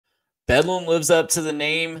Bedlam lives up to the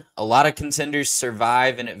name. A lot of contenders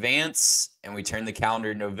survive in advance, and we turn the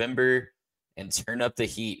calendar November and turn up the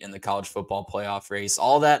heat in the college football playoff race.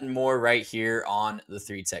 All that and more right here on The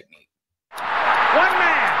 3 Technique. One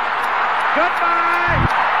man.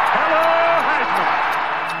 Goodbye. Hello,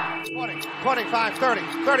 Heisman. 20, 25, 30,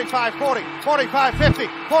 35, 40, 45, 50,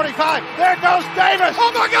 45. There goes Davis.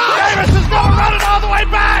 Oh, my God. Davis is going to run it all the way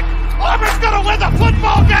back. Auburn's going to win the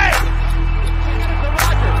football game.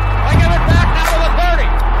 They give it back now to the 30.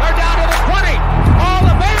 They're down to the 20. All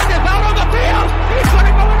the band is out on the field. He's going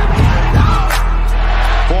to go into the end zone.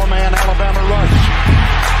 Four-man Alabama rush.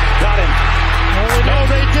 Got him. No,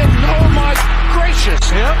 they didn't. Oh, my gracious.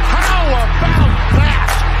 Yep. How about that?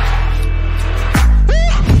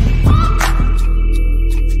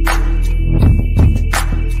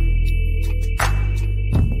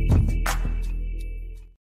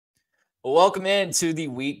 Welcome into the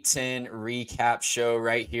Week 10 recap show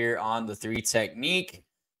right here on The 3 Technique.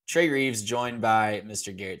 Trey Reeves joined by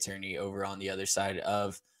Mr. Garrett Turney over on the other side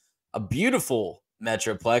of a beautiful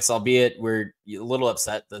Metroplex, albeit we're a little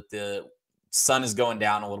upset that the sun is going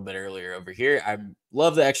down a little bit earlier over here. I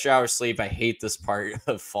love the extra hour sleep. I hate this part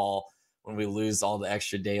of fall when we lose all the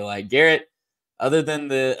extra daylight. Garrett, other than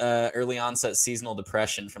the early onset seasonal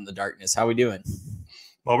depression from the darkness, how we doing?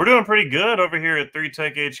 Well, we're doing pretty good over here at 3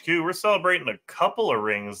 Tech HQ. We're celebrating a couple of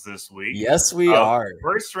rings this week. Yes, we are.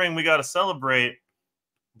 First ring, we got to celebrate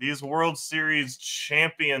these World Series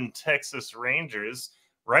champion Texas Rangers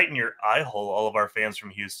right in your eye hole, all of our fans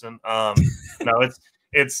from Houston.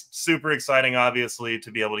 It's super exciting, obviously,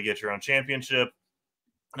 to be able to get your own championship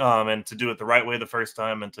and to do it the right way the first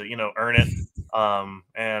time and to, earn it.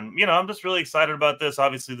 I'm just really excited about this.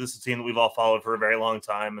 Obviously, this is a team that we've all followed for a very long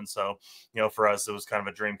time. And so, for us, it was kind of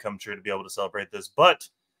a dream come true to be able to celebrate this. But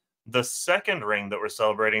the second ring that we're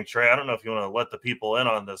celebrating, Trey, I don't know if you want to let the people in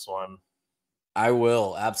on this one. I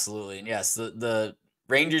will, absolutely. And yes, the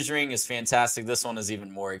Rangers ring is fantastic. This one is even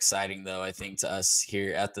more exciting, though, I think, to us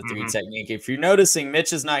here at the 3 Technique. If you're noticing,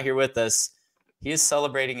 Mitch is not here with us. He is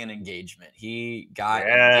celebrating an engagement. He got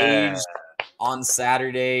engaged on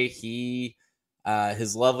Saturday.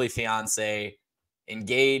 His lovely fiance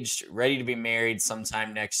engaged, ready to be married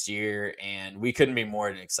sometime next year, and we couldn't be more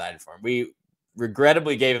than excited for him. We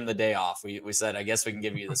regrettably gave him the day off. We said, I guess we can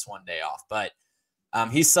give you this one day off, but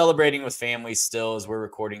he's celebrating with family still as we're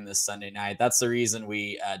recording this Sunday night. That's the reason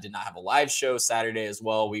we did not have a live show Saturday as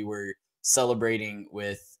well. We were celebrating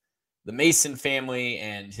with the Mason family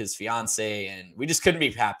and his fiance, and we just couldn't be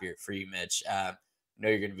happier for you, Mitch. I know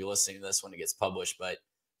you're going to be listening to this when it gets published, but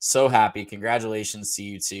so happy. Congratulations to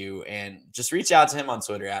you two. And just reach out to him on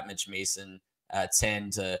Twitter at Mitch Mason 10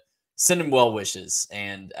 to send him well wishes.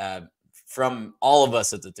 And from all of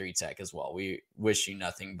us at the 3 Tech as well, we wish you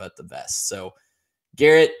nothing but the best. So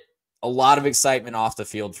Garrett, a lot of excitement off the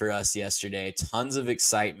field for us yesterday. Tons of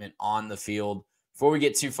excitement on the field. Before we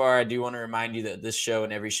get too far, I do want to remind you that this show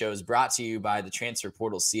and every show is brought to you by the Transfer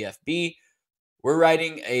Portal CFB. We're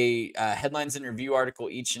writing a headlines and review article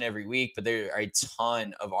each and every week, but there are a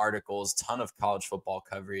ton of articles, ton of college football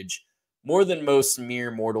coverage, more than most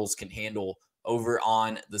mere mortals can handle over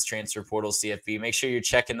on this Transfer Portal CFB. Make sure you're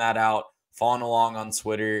checking that out, following along on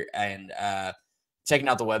Twitter, and checking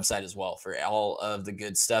out the website as well for all of the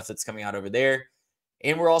good stuff that's coming out over there.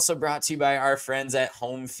 And we're also brought to you by our friends at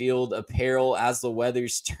Home Field Apparel. As the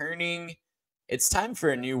weather's turning, it's time for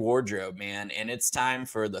a new wardrobe, man. And it's time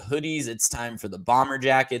for the hoodies. It's time for the bomber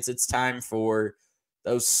jackets. It's time for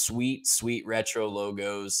those sweet, sweet retro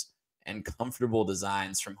logos and comfortable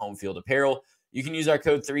designs from Home Field Apparel. You can use our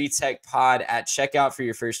code 3TechPod at checkout for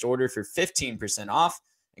your first order for 15% off.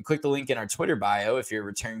 And click the link in our Twitter bio if you're a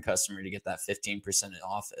return customer to get that 15%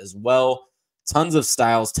 off as well. Tons of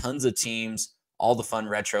styles, tons of teams, all the fun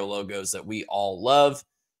retro logos that we all love.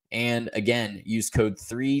 And again, use code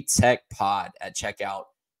 3TechPod at checkout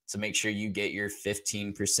to make sure you get your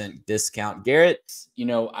 15% discount. Garrett,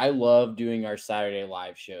 I love doing our Saturday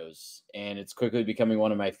live shows, and it's quickly becoming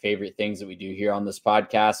one of my favorite things that we do here on this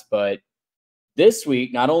podcast. But this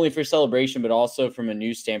week, not only for celebration, but also from a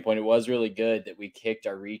news standpoint, it was really good that we kicked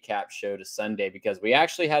our recap show to Sunday because we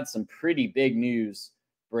actually had some pretty big news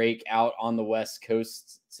break out on the West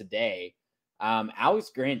Coast today.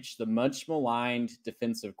 Alex Grinch, the much maligned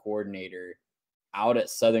defensive coordinator out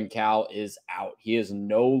at Southern Cal, is out. He is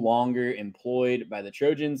no longer employed by the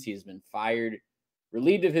Trojans. He has been fired,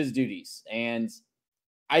 relieved of his duties, and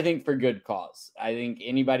I think for good cause. I think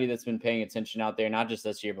anybody that's been paying attention out there, not just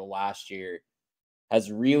this year, but last year,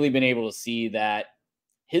 has really been able to see that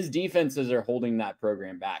his defenses are holding that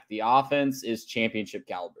program back. The offense is championship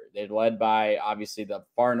caliber. They're led by, obviously, the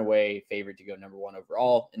far and away favorite to go #1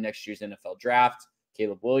 overall in next year's NFL draft,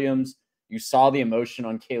 Caleb Williams. You saw the emotion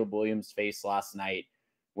on Caleb Williams' face last night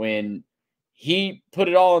when he put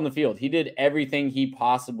it all on the field. He did everything he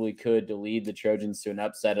possibly could to lead the Trojans to an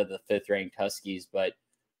upset of the 5th-ranked Huskies, but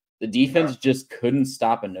the defense just couldn't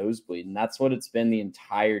stop a nosebleed, and that's what it's been the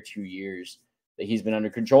entire 2 years that he's been under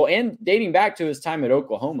control, and dating back to his time at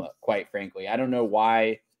Oklahoma, quite frankly. I don't know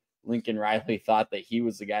why Lincoln Riley thought that he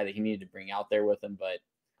was the guy that he needed to bring out there with him, but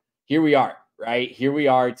here we are, right? Here we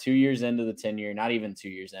are 2 years into the tenure, not even 2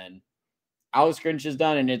 years in. Alex Grinch is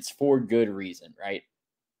done, and it's for good reason, right?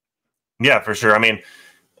 Yeah, for sure. I mean,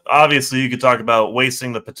 obviously you could talk about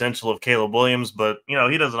wasting the potential of Caleb Williams, but,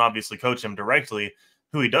 he doesn't obviously coach him directly.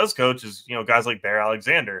 Who he does coach is, guys like Bear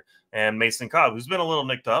Alexander and Mason Cobb, who's been a little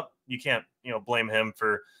nicked up. You can't, blame him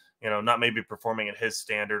for, not maybe performing at his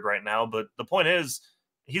standard right now. But the point is,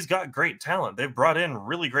 he's got great talent. They've brought in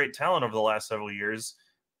really great talent over the last several years,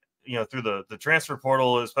 through the transfer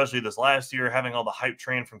portal, especially this last year, having all the hype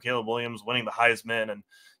train from Caleb Williams, winning the Heisman, and,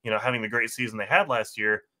 having the great season they had last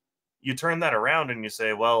year. You turn that around and you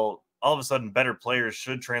say, well, all of a sudden better players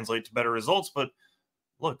should translate to better results. But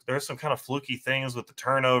look, there's some kind of fluky things with the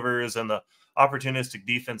turnovers and the opportunistic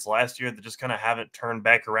defense last year that just kind of haven't turned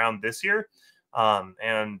back around this year.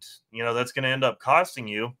 And that's going to end up costing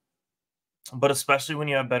you. But especially when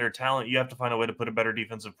you have better talent, you have to find a way to put a better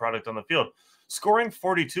defensive product on the field. Scoring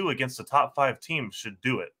 42 against a top 5 team should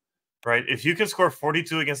do it, right? If you can score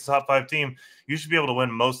 42 against a top 5 team, you should be able to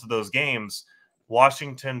win most of those games.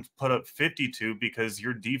 Washington put up 52 because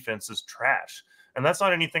your defense is trash. And that's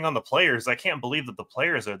not anything on the players. I can't believe that the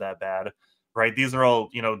players are that bad, right? These are all,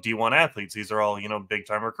 D1 athletes. These are all,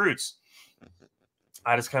 big-time recruits.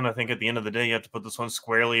 I just kind of think at the end of the day, you have to put this one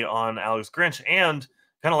squarely on Alex Grinch. And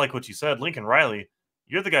kind of like what you said, Lincoln Riley,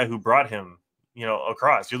 you're the guy who brought him,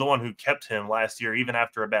 across. You're the one who kept him last year, even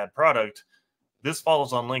after a bad product. This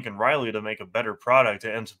falls on Lincoln Riley to make a better product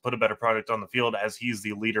and to put a better product on the field as he's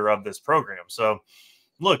the leader of this program. So,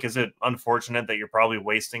 look, is it unfortunate that you're probably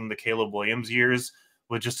wasting the Caleb Williams years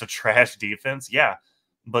with just a trash defense? Yeah,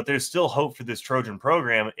 but there's still hope for this Trojan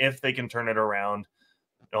program if they can turn it around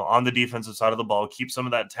on the defensive side of the ball, keep some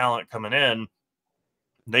of that talent coming in.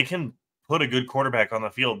 They can put a good quarterback on the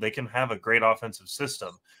field. They can have a great offensive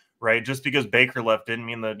system, right? Just because Baker left didn't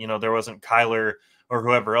mean that, there wasn't Kyler or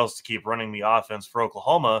whoever else to keep running the offense for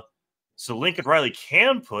Oklahoma. So Lincoln Riley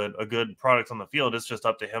can put a good product on the field. It's just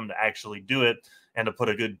up to him to actually do it and to put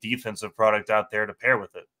a good defensive product out there to pair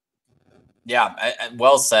with it. Yeah,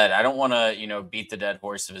 well said. I don't want to, beat the dead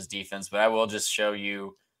horse of his defense, but I will just show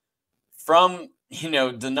you from,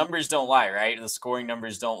 the numbers don't lie, right? The scoring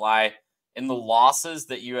numbers don't lie. In the losses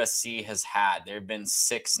that USC has had, there have been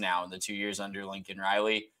 6 now in the 2 years under Lincoln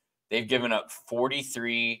Riley. They've given up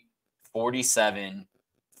 43, 47,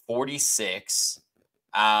 46,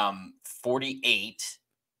 48,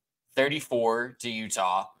 34 to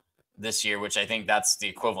Utah this year, which I think that's the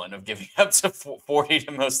equivalent of giving up to 40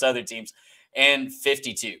 to most other teams, and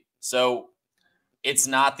 52. So it's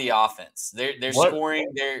not the offense. They're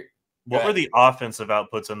scoring. What were the offensive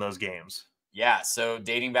outputs in those games? Yeah, so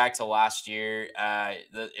dating back to last year,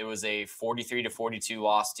 it was a 43-42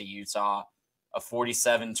 loss to Utah, a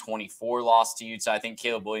 47-24 loss to Utah. I think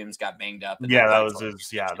Caleb Williams got banged up. Yeah, that was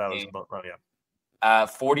his. Yeah, that was. Oh, yeah.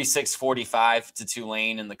 46-45 to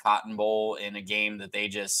Tulane in the Cotton Bowl in a game that they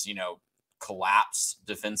just, collapsed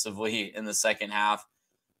defensively in the second half.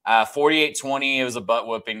 48-20, it was a butt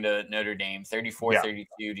whooping to Notre Dame. 34-32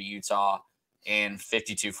 to Utah, and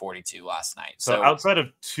 52-42 last night. So outside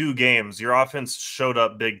of 2 games, your offense showed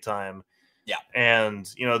up big time. Yeah. And,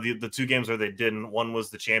 the 2 games where they didn't, one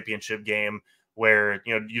was the championship game where,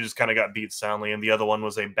 you just kind of got beat soundly, and the other one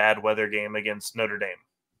was a bad weather game against Notre Dame.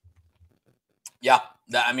 Yeah,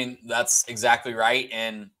 that's exactly right.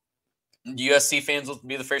 And USC fans will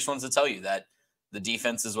be the first ones to tell you that the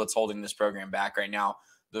defense is what's holding this program back right now.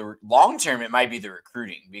 The long term, it might be the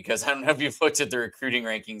recruiting, because I don't know if you've looked at the recruiting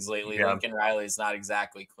rankings lately. Yeah. Lincoln Riley is not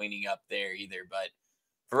exactly cleaning up there either. But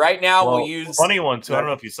for right now, we'll use funny one too. I don't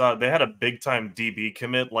know if you saw it. They had a big time DB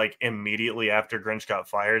commit like immediately after Grinch got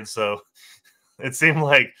fired. So it seemed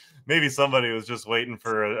like maybe somebody was just waiting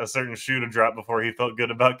for a certain shoe to drop before he felt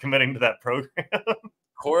good about committing to that program.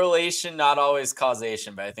 Correlation, not always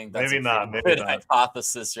causation, but I think that's maybe not.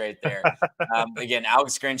 Hypothesis right there. Again,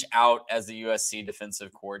 Alex Grinch out as the USC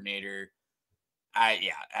defensive coordinator.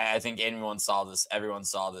 I think everyone saw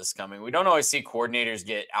this coming. We don't always see coordinators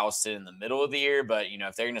get ousted in the middle of the year, but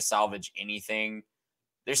if they're going to salvage anything,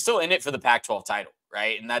 they're still in it for the Pac-12 title,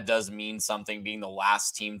 right? And that does mean something, being the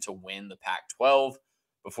last team to win the Pac-12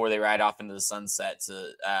 before they ride off into the sunset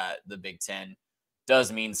to the Big Ten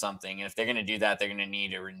does mean something. And if they're going to do that, they're going to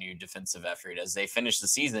need a renewed defensive effort as they finish the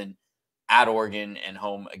season at Oregon and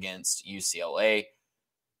home against UCLA.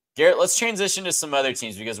 Garrett, let's transition to some other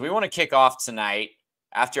teams because we want to kick off tonight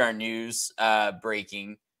after our news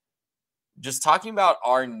breaking, just talking about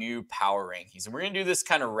our new power rankings. And we're going to do this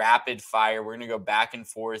kind of rapid fire. We're going to go back and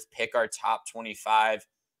forth, pick our top 25.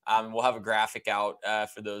 We'll have a graphic out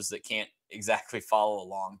for those that can't exactly follow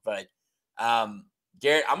along. But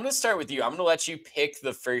Garrett, I'm going to start with you. I'm going to let you pick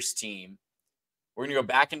the first team. We're going to go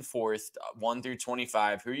back and forth, 1 through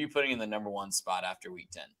 25. Who are you putting in the number 1 spot after week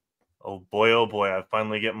 10? Oh boy, I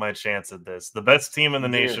finally get my chance at this. The best team in the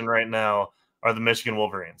nation right now are the Michigan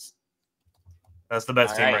Wolverines. That's the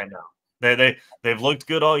best team right now. They've looked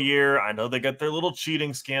good all year. I know they got their little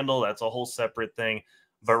cheating scandal. That's a whole separate thing.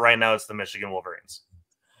 But right now it's the Michigan Wolverines.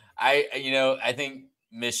 I think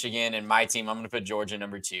Michigan and my team, I'm going to put Georgia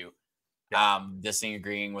number 2.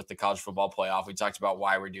 Disagreeing with the college football playoff. We talked about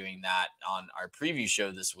why we're doing that on our preview show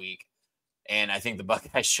this week. And I think the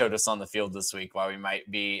Buckeyes showed us on the field this week why we might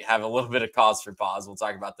have a little bit of cause for pause. We'll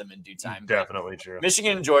talk about them in due time. Definitely true.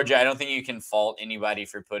 Michigan and Georgia, I don't think you can fault anybody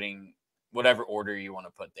for putting whatever order you want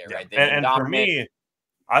to put there, right? And for me,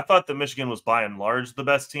 I thought that Michigan was by and large the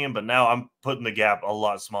best team, but now I'm putting the gap a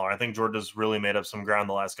lot smaller. I think Georgia's really made up some ground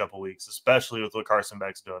the last couple of weeks, especially with what Carson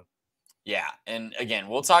Beck's doing. Yeah, and again,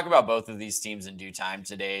 we'll talk about both of these teams in due time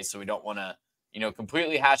today, so we don't want to,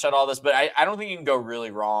 completely hash out all this, but I don't think you can go really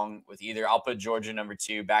wrong with either. I'll put Georgia number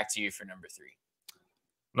 2. Back to you for number 3.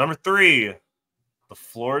 Number 3, the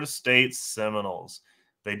Florida State Seminoles.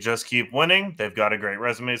 They just keep winning. They've got a great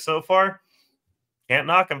resume so far. Can't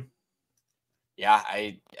knock them. Yeah,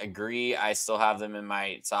 I agree. I still have them in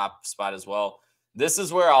my top spot as well. This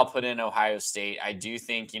is where I'll put in Ohio State. I do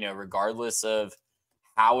think, regardless of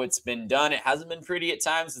how it's been done, it hasn't been pretty at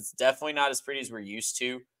times. It's definitely not as pretty as we're used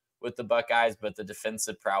to with the Buckeyes, but the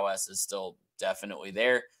defensive prowess is still definitely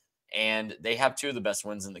there. And they have 2 of the best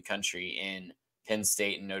wins in the country in Penn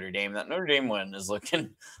State and Notre Dame. That Notre Dame win is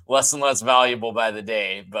looking less and less valuable by the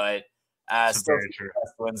day, but still the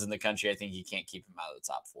best wins in the country. I think you can't keep them out of the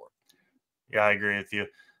top 4. Yeah, I agree with you.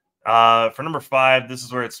 For number 5, this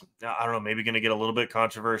is where it's, I don't know, maybe going to get a little bit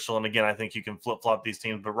controversial. And again, I think you can flip-flop these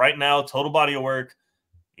teams. But right now, total body of work,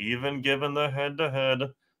 even given the head-to-head,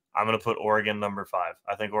 I'm going to put Oregon number 5.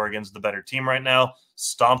 I think Oregon's the better team right now.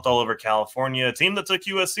 Stomped all over California, a team that took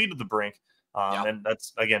USC to the brink. And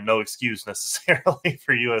that's, again, no excuse necessarily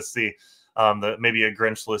for USC. Maybe a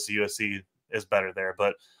Grinchless USC is better there.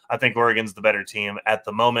 But I think Oregon's the better team at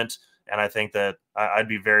the moment. And I think that I'd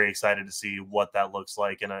be very excited to see what that looks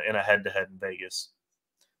like in a head-to-head in Vegas.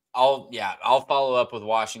 I'll follow up with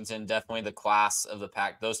Washington. Definitely the class of the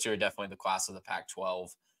Pac. Those 2 are definitely the class of the Pac-12.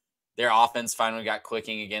 Their offense finally got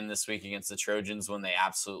clicking again this week against the Trojans when they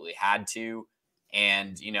absolutely had to.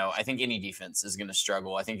 And, I think any defense is going to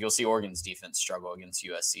struggle. I think you'll see Oregon's defense struggle against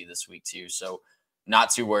USC this week too. So not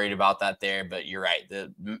too worried about that there, but you're right.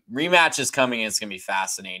 The rematch is coming and it's going to be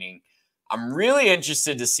fascinating. I'm really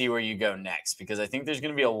interested to see where you go next because I think there's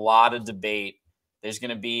going to be a lot of debate. There's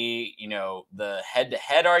going to be, the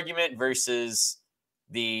head-to-head argument versus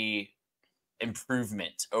the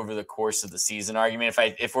improvement over the course of the season argument.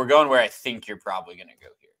 If we're going where I think you're probably going to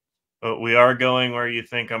go here. But we are going where you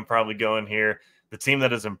think I'm probably going here. The team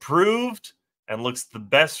that has improved and looks the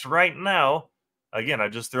best right now. Again, I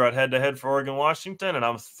just threw out head-to-head for Oregon, Washington, and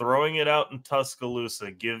I'm throwing it out in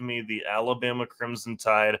Tuscaloosa. Give me the Alabama Crimson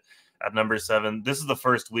Tide at number 7. This is the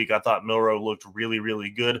first week I thought Milroe looked really, really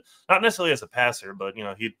good. Not necessarily as a passer, but,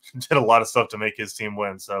 he did a lot of stuff to make his team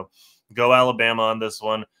win. So go Alabama on this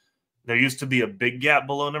one. There used to be a big gap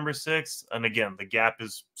below number 6. And again, the gap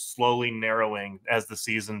is slowly narrowing as the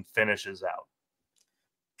season finishes out.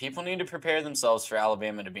 People need to prepare themselves for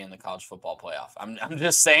Alabama to be in the college football playoff. I'm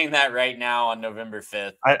just saying that right now on November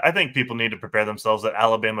 5th. I think people need to prepare themselves that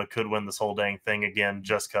Alabama could win this whole dang thing again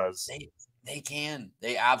just because. They can.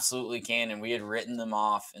 They absolutely can. And we had written them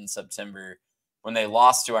off in September when they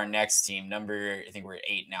lost to our next team, I think we're at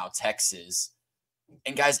 8 now, Texas.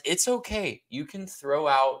 And guys, it's okay. You can throw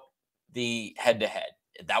out the head-to-head.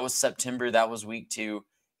 That was September. That was week 2.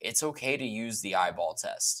 It's okay to use the eyeball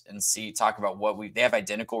test and talk about they have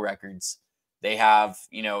identical records. They have,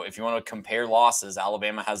 if you want to compare losses,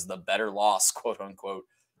 Alabama has the better loss, quote unquote,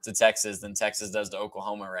 to Texas than Texas does to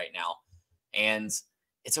Oklahoma right now. And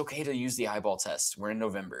it's okay to use the eyeball test. We're in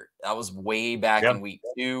November. That was way back in week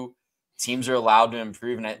 2. Teams are allowed to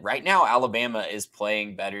improve. And right now, Alabama is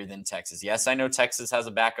playing better than Texas. Yes, I know Texas has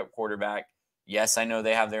a backup quarterback. Yes, I know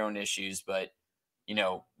they have their own issues, but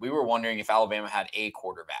we were wondering if Alabama had a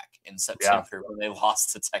quarterback in September when they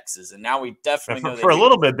lost to Texas. And now we definitely know for a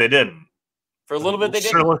little bit they didn't. For a little bit they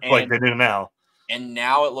didn't. Sure looks like they do now. And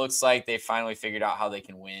now it looks like they finally figured out how they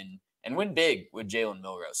can win and win big with Jalen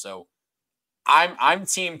Milroe. So I'm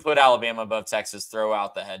team put Alabama above Texas, throw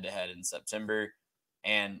out the head-to-head in September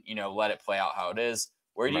and, let it play out how it is.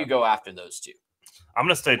 Where do you go after those two? I'm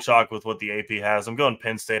going to stay chalk with what the AP has. I'm going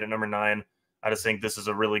Penn State at number 9. I just think this is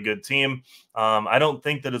a really good team. I don't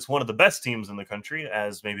think that it's one of the best teams in the country,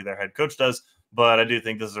 as maybe their head coach does, but I do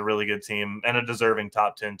think this is a really good team and a deserving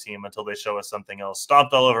top 10 team until they show us something else.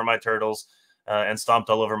 Stomped all over my turtles and stomped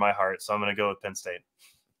all over my heart, so I'm going to go with Penn State.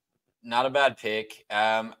 Not a bad pick.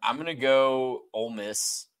 I'm going to go Ole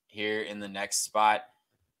Miss here in the next spot.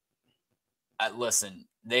 Listen,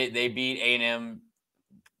 they beat A&M.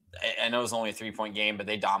 I know it was only a 3-point game, but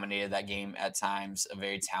they dominated that game at times. A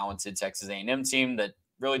very talented Texas A&M team that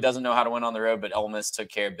really doesn't know how to win on the road, but Ole Miss took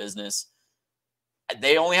care of business.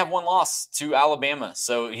 They only have one loss to Alabama,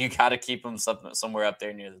 so you got to keep them somewhere up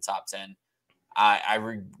there near the top 10. I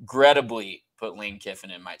regrettably put Lane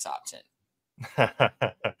Kiffin in my top 10.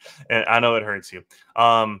 And I know it hurts you.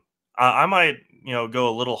 I might, go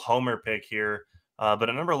a little homer pick here, but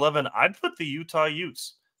at number 11, I'd put the Utah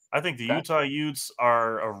Utes. I think the Utah Utes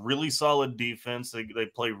are a really solid defense. They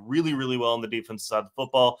play really, really well on the defensive side of the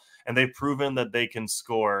football, and they've proven that they can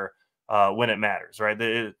score when it matters,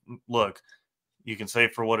 right? Look, you can say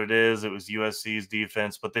for what it is, it was USC's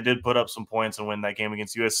defense, but they did put up some points and win that game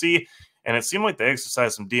against USC, and it seemed like they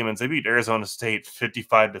exercised some demons. They beat Arizona State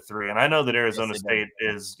 55-3, and I know that Arizona State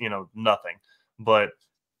is, nothing, but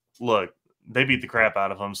look, they beat the crap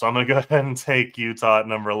out of them, so I'm going to go ahead and take Utah at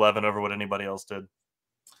number 11 over what anybody else did.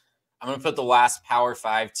 I'm going to put the last Power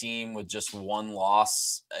 5 team with just one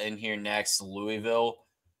loss in here next, Louisville.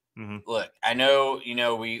 Mm-hmm. Look, I know,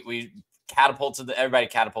 we everybody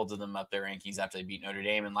catapulted them up their rankings after they beat Notre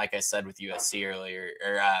Dame. And like I said with USC earlier,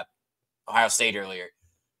 or Ohio State earlier,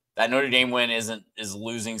 that Notre Dame win is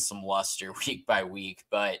losing some luster week by week.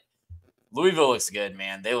 But Louisville looks good,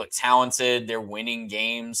 man. They look talented. They're winning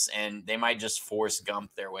games, and they might just force Gump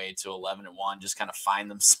their way to 11-1, just kind of find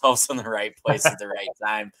themselves in the right place at the right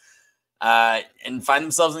time. And find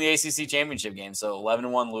themselves in the ACC championship game. So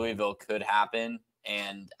 11-1 Louisville could happen,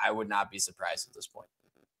 and I would not be surprised at this point.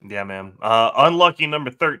 Yeah, man. Unlucky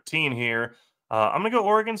number 13 here. I'm going to go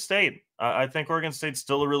Oregon State. I think Oregon State's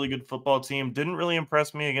still a really good football team. Didn't really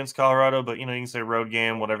impress me against Colorado, but, you can say road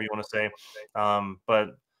game, whatever you want to say.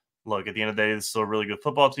 But, look, at the end of the day, it's still a really good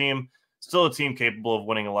football team. Still a team capable of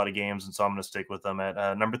winning a lot of games, and so I'm going to stick with them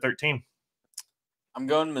at number 13. I'm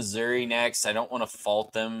going Missouri next. I don't want to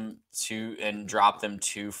fault them and drop them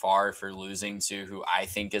too far for losing to who I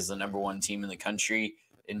think is the number 1 team in the country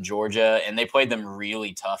in Georgia. And they played them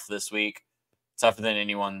really tough this week. Tougher than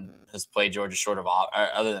anyone has played Georgia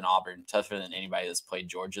other than Auburn. Tougher than anybody that's played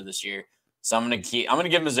Georgia this year. So I'm going to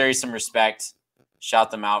give Missouri some respect. Shout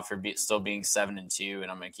them out for still being 7-2, and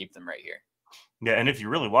I'm going to keep them right here. Yeah, and if you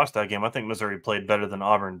really watched that game, I think Missouri played better than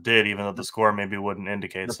Auburn did, even though the score maybe wouldn't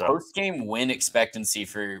indicate so. The post-game win expectancy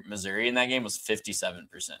for Missouri in that game was 57%.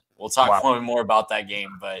 We'll talk more about that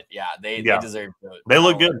game, but yeah, they deserve to. They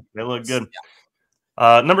look good. They look good.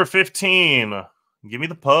 Yeah. Number 15, give me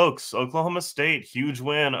the Pokes. Oklahoma State, huge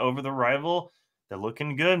win over the rival. They're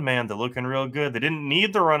looking good, man. They're looking real good. They didn't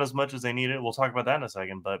need the run as much as they needed. We'll talk about that in a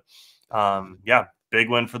second, but big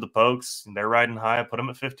win for the Pokes. They're riding high. I put them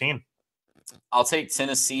at 15. I'll take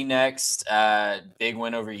Tennessee next. Big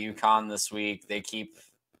win over UConn this week. They keep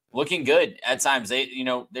looking good at times. There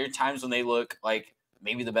are times when they look like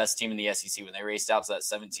maybe the best team in the SEC when they raced out to that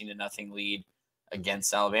 17-0 lead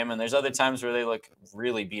against Alabama. And there's other times where they look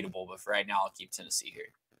really beatable. But for right now, I'll keep Tennessee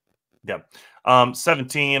here. Yep.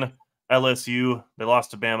 17, LSU. They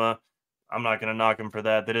lost to Bama. I'm not going to knock them for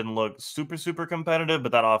that. They didn't look super, super competitive,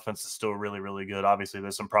 but that offense is still really, really good. Obviously,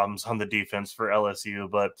 there's some problems on the defense for LSU,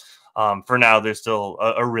 but for now, they're still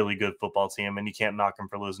a really good football team, and you can't knock them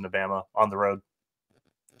for losing to Bama on the road.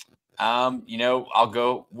 I'll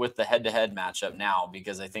go with the head-to-head matchup now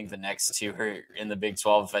because I think the next two are in the Big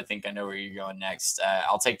 12. I think I know where you're going next.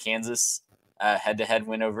 I'll take Kansas, head-to-head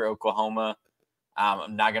win over Oklahoma.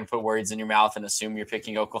 I'm not going to put words in your mouth and assume you're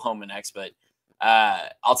picking Oklahoma next, but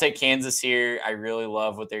I'll take Kansas here. I really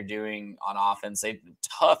love what they're doing on offense.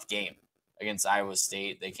 Tough game against Iowa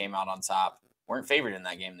State. They came out on top. Weren't favored in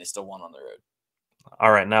that game. They still won on the road.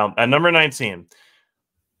 All right. Now, at number 19,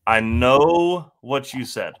 I know what you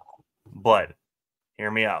said, but hear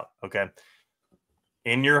me out, okay?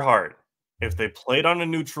 In your heart, if they played on a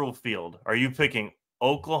neutral field, are you picking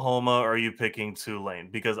Oklahoma, or are you picking Tulane?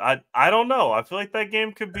 Because I don't know. I feel like that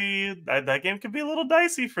game could be that game could be a little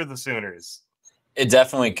dicey for the Sooners. It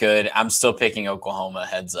definitely could. I'm still picking Oklahoma,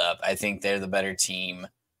 heads up. I think they're the better team.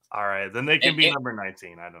 All right, then they can be number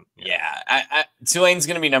 19. I don't. Yeah, Tulane's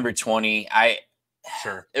going to be number 20.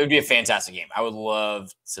 Sure. It would be a fantastic game. I would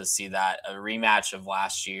love to see that, a rematch of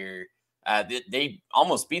last year. They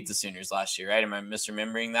almost beat the Sooners last year, right? Am I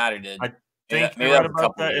misremembering that, or did I think maybe you're right that was a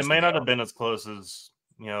about couple that? It years may not ago? have been as close as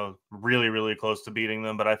really, really close to beating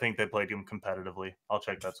them, but I think they played them competitively. I'll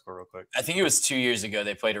check that score real quick. I think it was 2 years ago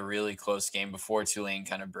they played a really close game before Tulane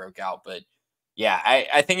kind of broke out. But yeah,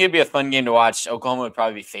 I think it'd be a fun game to watch. Oklahoma would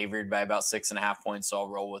probably be favored by about 6.5 points, so I'll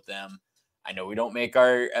roll with them. I know we don't make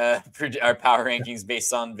our power rankings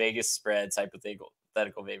based on Vegas spreads, hypothetical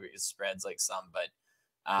Vegas spreads like some, but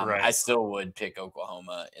Right. I still would pick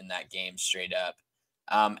Oklahoma in that game straight up.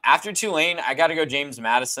 After Tulane, I got to go James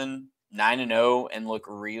Madison, 9-0, and look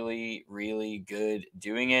really, really good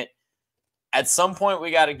doing it. At some point,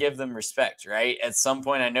 we got to give them respect, right? At some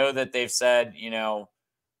point, I know that they've said,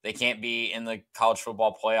 they can't be in the college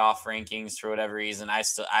football playoff rankings for whatever reason. I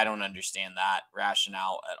don't understand that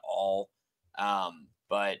rationale at all.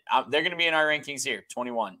 But they're going to be in our rankings here.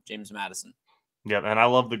 21, James Madison. Yeah, and I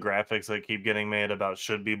love the graphics that keep getting made about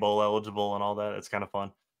should be bowl eligible and all that. It's kind of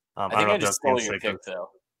fun. I think I just stole your pick, though.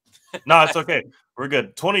 No, it's okay. We're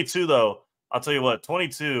good. 22, though. I'll tell you what.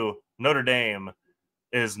 22, Notre Dame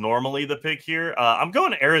is normally the pick here. I'm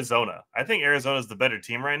going Arizona. I think Arizona is the better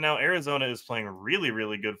team right now. Arizona is playing really,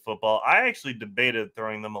 really good football. I actually debated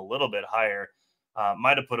throwing them a little bit higher.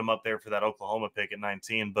 Might have put them up there for that Oklahoma pick at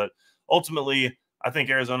 19, but ultimately, I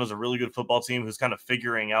think Arizona is a really good football team who's kind of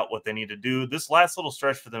figuring out what they need to do. This last little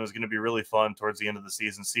stretch for them is going to be really fun towards the end of the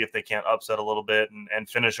season. See if they can't upset a little bit and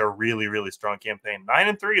finish a really, really strong campaign.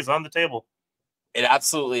 9-3 is on the table. It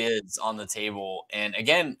absolutely is on the table. And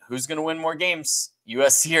again, who's going to win more games,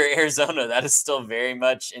 USC or Arizona? That is still very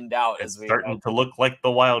much in doubt. It's starting to look like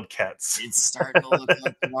the Wildcats. It's starting to look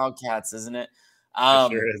like the Wildcats, isn't it?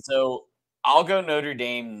 Sure is. So I'll go Notre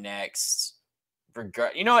Dame next.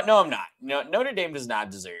 You know what? No, I'm not. Notre Dame does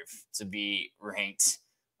not deserve to be ranked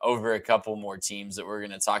over a couple more teams that we're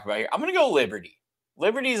going to talk about here. I'm going to go Liberty.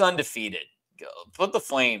 Liberty's undefeated. Put the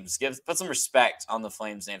Flames. Put some respect on the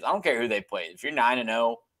Flames names. I don't care who they play. If you're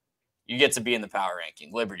 9-0, you get to be in the power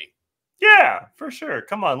ranking. Liberty. Yeah, for sure.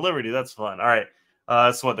 Come on, Liberty. That's fun. All right.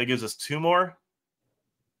 So what? That gives us 2 more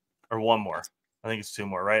or 1 more? I think it's 2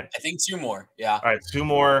 more, right? I think 2 more. Yeah. All right, 2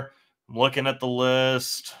 more. I'm looking at the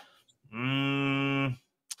list. I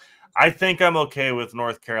think I'm okay with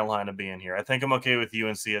North Carolina being here. I think I'm okay with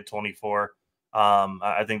UNC at 24.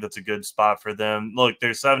 I think that's a good spot for them. Look,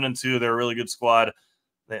 they're 7-2. They're a really good squad.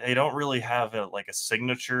 They don't really have a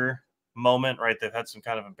signature moment, right? They've had some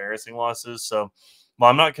kind of embarrassing losses. So while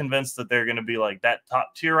I'm not convinced that they're going to be like that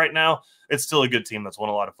top tier right now, it's still a good team that's won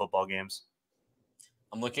a lot of football games.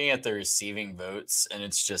 I'm looking at the receiving votes, and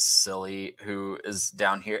it's just silly who is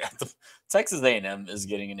down here at the Texas A&M is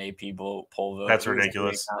getting an AP poll vote. That's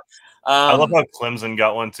ridiculous. I love how Clemson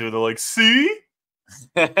got one too. They're like, see?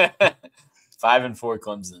 5-4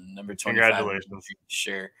 Clemson, number 25. Congratulations.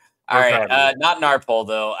 Sure. All right. Not in our poll,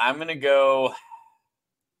 though. I'm going to go.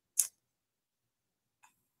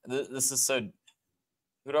 This is so.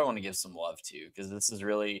 Who do I want to give some love to? Because this is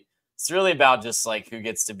really. It's really about just who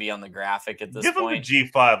gets to be on the graphic at this point. Give them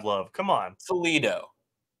the G5 love. Come on. Toledo.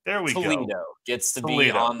 There we go. Toledo gets to be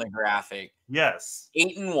on the graphic. Yes.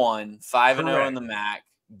 8-1, 5-0 in the MAC.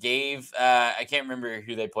 Gave I can't remember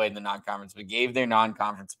who they played in the non-conference, but gave their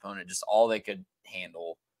non-conference opponent just all they could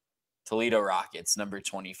handle. Toledo Rockets, number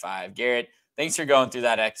 25. Garrett, thanks for going through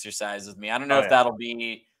that exercise with me. I don't know if that'll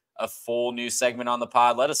be a full new segment on the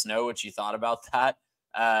pod. Let us know what you thought about that,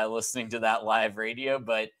 listening to that live radio,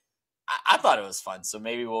 but I thought it was fun, so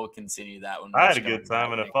maybe we'll continue that one. I had a good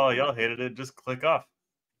time, and if all y'all hated it, just click off.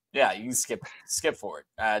 Yeah, you can skip forward.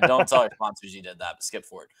 Don't tell your sponsors you did that, but skip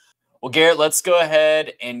forward. Well, Garrett, let's go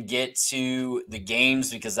ahead and get to the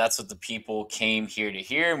games because that's what the people came here to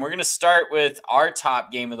hear. And we're going to start with our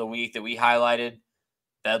top game of the week that we highlighted,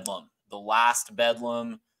 Bedlam, the last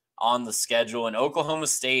Bedlam on the schedule. And Oklahoma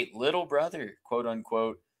State, little brother, quote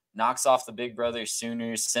unquote, knocks off the big brother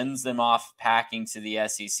Sooners, sends them off packing to the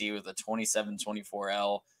SEC with a 27-24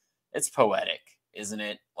 L. It's poetic, isn't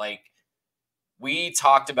it? We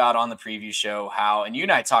talked about on the preview show how, and you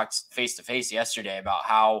and I talked face-to-face yesterday about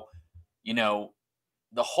how, the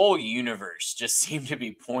whole universe just seemed to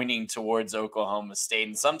be pointing towards Oklahoma State.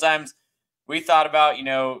 And sometimes we thought about,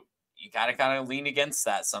 you got to kind of lean against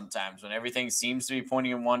that sometimes. When everything seems to be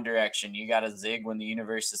pointing in one direction, you got to zig when the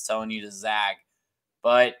universe is telling you to zag.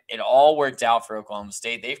 but it all worked out for Oklahoma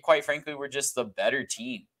State. They, quite frankly, were just the better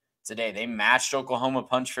team today. They matched Oklahoma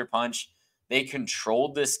punch for punch. They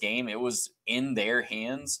controlled this game. It was in their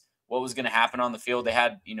hands what was going to happen on the field. They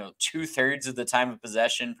had, 2/3 of the time of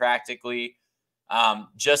possession practically,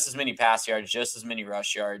 just as many pass yards, just as many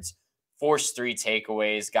rush yards, forced 3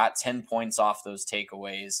 takeaways, got 10 points off those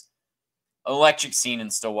takeaways. Electric scene in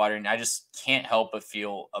Stillwater, and I just can't help but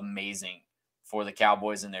feel amazing for the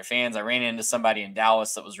Cowboys and their fans. I ran into somebody in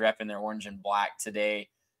Dallas that was repping their orange and black today,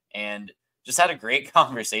 and just had a great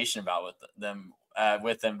conversation with them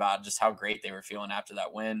about just how great they were feeling after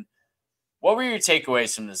that win. What were your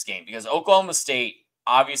takeaways from this game? Because Oklahoma State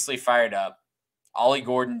obviously fired up. Ollie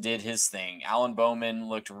Gordon did his thing. Alan Bowman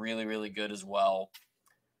looked really, really good as well.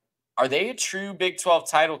 Are they a true Big 12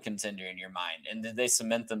 title contender in your mind? And did they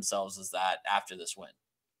cement themselves as that after this win?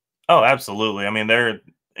 Oh, absolutely. I mean, they're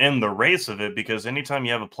in the race of it because anytime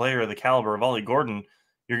you have a player of the caliber of Ollie Gordon,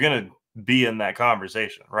 you're going to be in that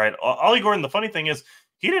conversation, right? Ollie Gordon, the funny thing is,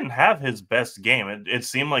 he didn't have his best game. It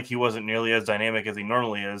seemed like he wasn't nearly as dynamic as he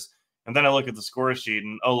normally is. And then I look at the score sheet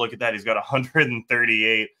and, oh, look at that. He's got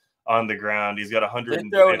 138 on the ground. He's got 150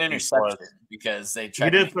 They throw an interception because they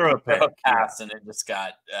tried to throw a pass and it just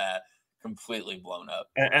got completely blown up.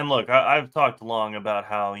 And look, I've talked long about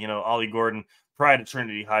how, Ollie Gordon, prior to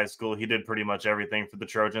Trinity High School, he did pretty much everything for the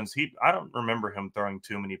Trojans. I don't remember him throwing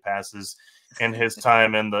too many passes in his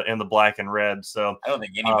time in the black and red. So I don't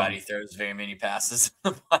think anybody throws very many passes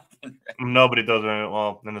in the black and red. Nobody does it.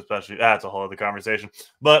 Well, and especially that's a whole other conversation.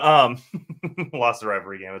 But lost the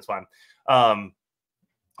rivalry game. It's fine.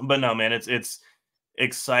 But no, man, it's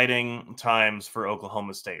exciting times for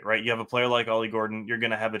Oklahoma State, right? You have a player like Ollie Gordon. You're going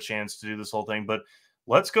to have a chance to do this whole thing. But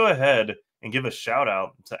let's go ahead and give a shout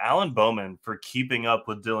out to Alan Bowman for keeping up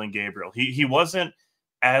with Dylan Gabriel. He wasn't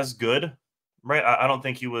as good, right? I don't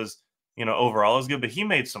think he was, overall as good, but he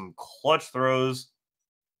made some clutch throws.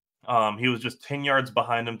 He was just 10 yards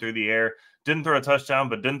behind him through the air. Didn't throw a touchdown,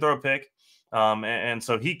 but didn't throw a pick. And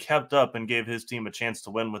so he kept up and gave his team a chance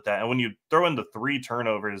to win with that. And when you throw in the 3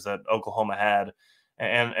 turnovers that Oklahoma had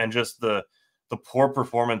and just the poor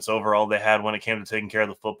performance overall they had when it came to taking care of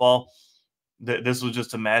the football, this was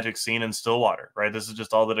just a magic scene in Stillwater, right? This is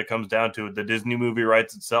just all that it comes down to. The Disney movie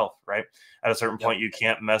writes itself, right? At a certain point, you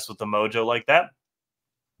can't mess with the mojo like that.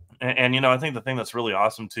 And I think the thing that's really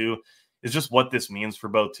awesome too is just what this means for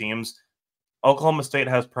both teams. Oklahoma State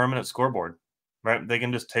has permanent scoreboard, right? They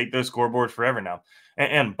can just take their scoreboard forever now.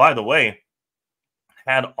 And by the way,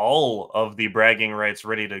 had all of the bragging rights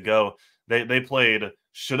ready to go. They played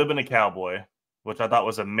Should Have Been a Cowboy, which I thought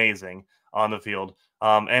was amazing on the field.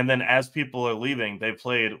 And then as people are leaving, they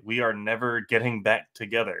played We Are Never Getting Back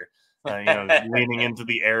Together, leaning into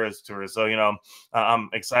the Eras tour. So, I'm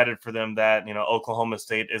excited for them that, Oklahoma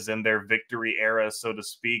State is in their victory era, so to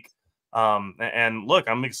speak. And look,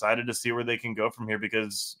 I'm excited to see where they can go from here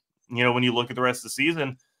because, when you look at the rest of the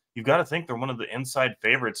season, you've got to think they're one of the inside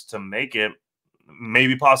favorites to make it,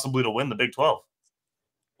 maybe possibly to win the Big 12.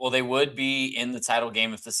 Well, they would be in the title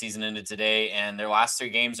game if the season ended today, and their last 3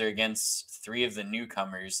 games are against 3 of the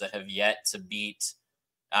newcomers that have yet to beat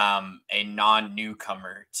a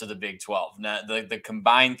non-newcomer to the Big 12. Now, the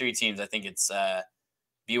combined 3 teams, I think it's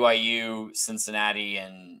BYU, Cincinnati,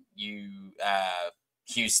 and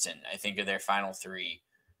Houston, I think, are their final 3.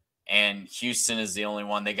 And Houston is the only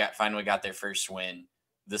one finally got their first win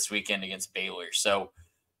this weekend against Baylor. So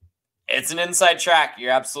it's an inside track.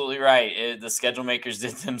 You're absolutely right. The schedule makers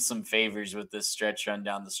did them some favors with this stretch run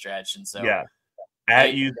down the stretch. And so, yeah,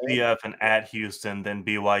 at UCF and at Houston, then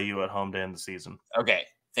BYU at home to end the season. Okay,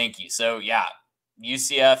 thank you. So, yeah,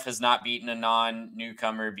 UCF has not beaten a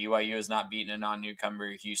non-newcomer. BYU has not beaten a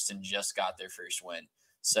non-newcomer. Houston just got their first win.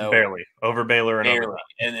 So barely over Baylor and overtime.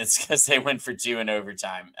 And it's because they went for 2 in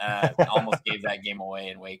overtime. Almost gave that game away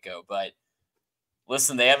in Waco. But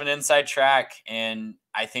listen, they have an inside track, and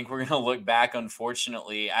I think we're going to look back,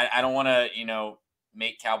 unfortunately. I don't want to,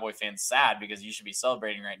 make Cowboy fans sad because you should be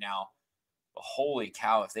celebrating right now. But holy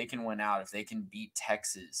cow, if they can win out, if they can beat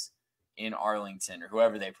Texas in Arlington or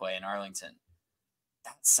whoever they play in Arlington,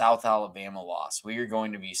 that South Alabama loss, we are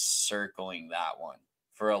going to be circling that one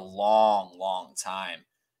for a long, long time.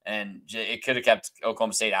 And it could have kept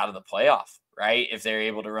Oklahoma State out of the playoff, right, if they're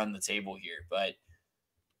able to run the table here. But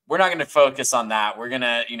we're not going to focus on that. We're going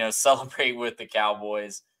to, celebrate with the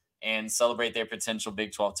Cowboys and celebrate their potential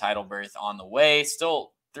Big 12 title berth on the way.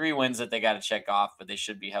 Still 3 wins that they got to check off, but they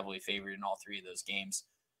should be heavily favored in all 3 of those games.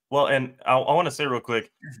 Well, and I want to say real quick,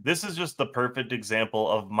 this is just the perfect example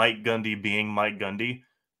of Mike Gundy being Mike Gundy,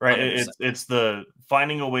 Right. It's the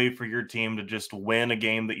finding a way for your team to just win a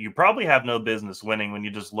game that you probably have no business winning when you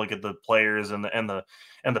just look at the players and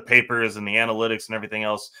the papers and the analytics and everything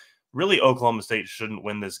else. Really, Oklahoma State shouldn't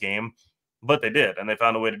win this game, but they did, and they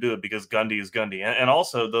found a way to do it because Gundy is Gundy. And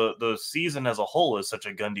also the season as a whole is such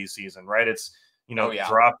a Gundy season, right? It's,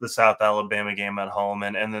 drop the South Alabama game at home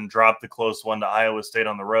and then drop the close one to Iowa State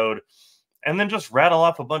on the road, and then just rattle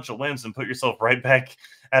off a bunch of wins and put yourself right back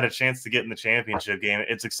at a chance to get in the championship game.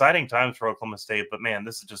 It's exciting times for Oklahoma State, but man,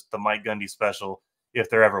 this is just the Mike Gundy special, if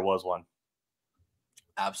there ever was one.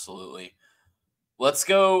 Absolutely. Let's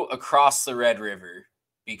go across the Red River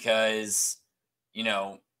because, you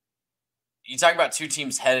talk about two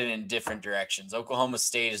teams headed in different directions. Oklahoma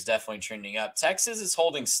State is definitely trending up. Texas is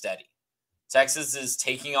holding steady. Texas is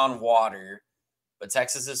taking on water, but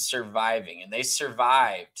Texas is surviving, and they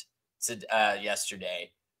survived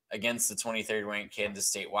yesterday against the 23rd ranked Kansas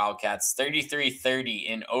State Wildcats, 33-30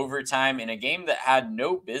 in overtime in a game that had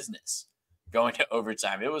no business going to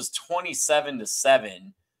overtime. It was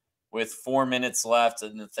 27-7 with 4 minutes left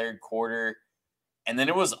in the third quarter. And then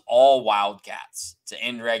it was all Wildcats to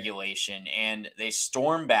end regulation, and they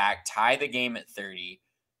stormed back, tie the game at 30.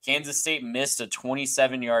 Kansas State missed a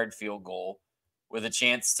 27-yard field goal with a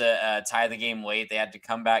chance to tie the game late. They had to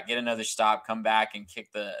come back, get another stop, come back, and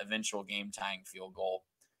kick the eventual game-tying field goal.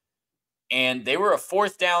 And they were a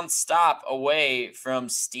fourth down stop away from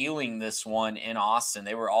stealing this one in Austin.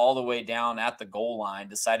 They were all the way down at the goal line,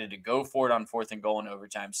 decided to go for it on 4th and goal in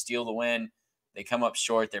overtime, steal the win. They come up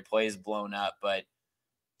short. Their play is blown up. But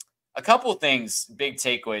a couple things, big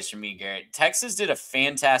takeaways from me, Garrett. Texas did a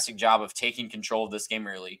fantastic job of taking control of this game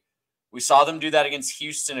early. We saw them do that against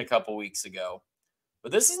Houston a couple weeks ago.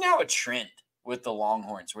 But this is now a trend with the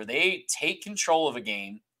Longhorns where they take control of a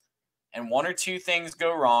game and one or two things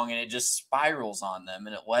go wrong and it just spirals on them,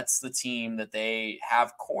 and it lets the team that they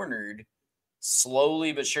have cornered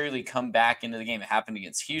slowly but surely come back into the game. It happened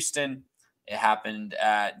against Houston. It happened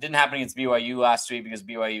didn't happen against BYU last week because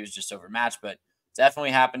BYU was just overmatched, but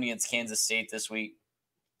definitely happened against Kansas State this week.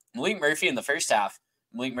 Malik Murphy in the first half,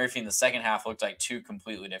 Malik Murphy in the second half looked like two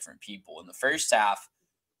completely different people. In the first half,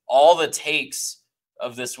 all the takes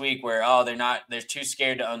of this week where, they're too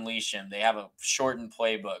scared to unleash him. They have a shortened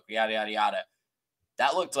playbook, yada, yada, yada.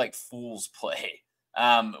 That looked like fool's play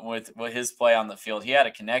with his play on the field. He had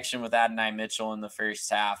a connection with Adonai Mitchell in the first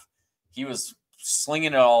half. He was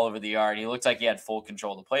slinging it all over the yard. He looked like he had full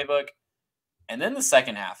control of the playbook. And then the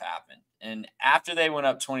second half happened. And after they went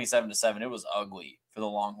up 27-7, it was ugly for the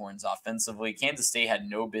Longhorns offensively. Kansas State had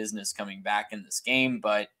no business coming back in this game,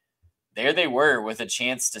 but there they were with a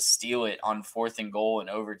chance to steal it on 4th and goal in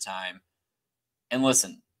overtime. And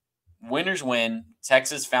listen, winners win.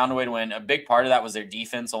 Texas found a way to win. A big part of that was their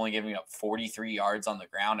defense only giving up 43 yards on the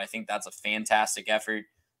ground. I think that's a fantastic effort.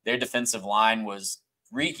 Their defensive line was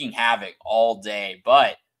wreaking havoc all day.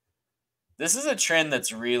 But this is a trend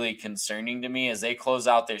that's really concerning to me as they close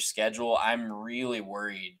out their schedule. I'm really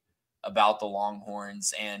worried about the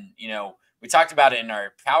Longhorns. And, we talked about it in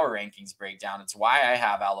our power rankings breakdown. It's why I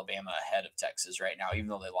have Alabama ahead of Texas right now, even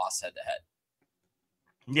though they lost head-to-head.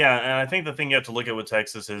 Yeah, and I think the thing you have to look at with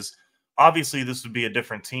Texas is obviously this would be a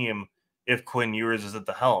different team if Quinn Ewers is at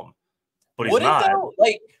the helm, but he's not.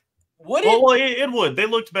 Well, it would. They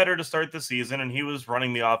looked better to start the season, and he was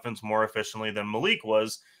running the offense more efficiently than Malik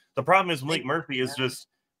was. The problem is Malik Murphy is just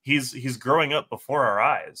he's growing up before our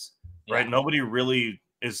eyes, right? Yeah. Nobody really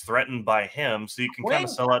is threatened by him, so you can kind of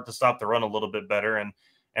sell out to stop the run a little bit better,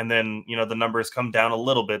 and then the numbers come down a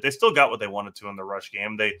little bit. They still got what they wanted to in the rush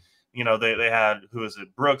game. They had, who is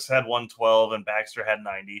it? Brooks had 112 and Baxter had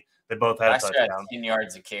 90. They both had a touchdown. Had 10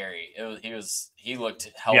 yards of carry. He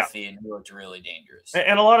looked healthy and he looked really dangerous.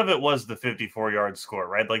 And a lot of it was the 54-yard score,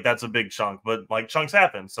 right? Like that's a big chunk, but like chunks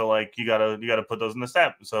happen. So like you gotta put those in the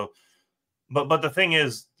stat. So, but the thing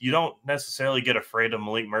is, you don't necessarily get afraid of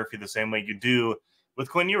Malik Murphy the same way you do with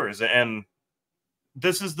Quinn Ewers. And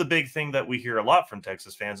this is the big thing that we hear a lot from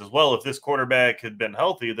Texas fans as well. If this quarterback had been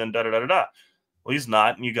healthy, then da-da-da-da-da. Well, he's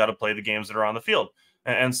not, and you got to play the games that are on the field.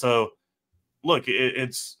 And so, look,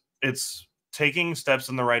 it's taking steps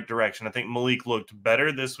in the right direction. I think Malik looked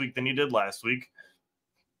better this week than he did last week,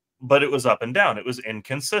 but it was up and down. It was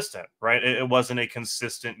inconsistent, right? It wasn't a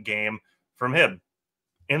consistent game from him.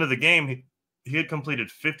 End of the game, he had completed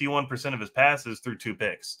 51% of his passes through 2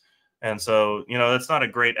 picks. And so, that's not a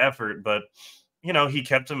great effort, but, he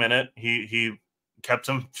kept him in it. He kept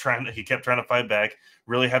trying to fight back.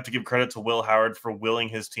 Really have to give credit to Will Howard for willing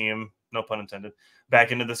his team, no pun intended,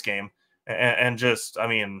 back into this game. And just,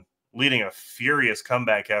 leading a furious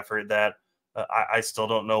comeback effort that I still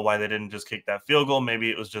don't know why they didn't just kick that field goal. Maybe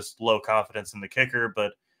it was just low confidence in the kicker,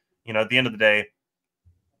 but at the end of the day,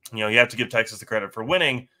 you have to give Texas the credit for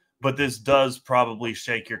winning, but this does probably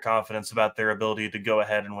shake your confidence about their ability to go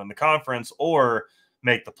ahead and win the conference or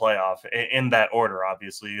make the playoff. In that order,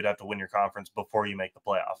 obviously, you'd have to win your conference before you make the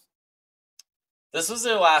playoff. This was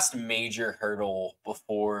their last major hurdle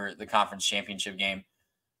before the conference championship game.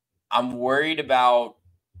 I'm worried about,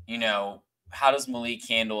 how does Malik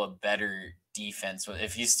handle a better defense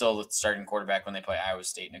if he's still the starting quarterback when they play Iowa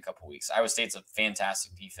State in a couple weeks? Iowa State's a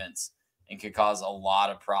fantastic defense and could cause a lot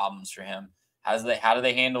of problems for him. How do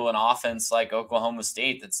they handle an offense like Oklahoma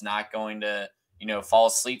State that's not going to, fall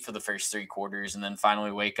asleep for the first 3 quarters and then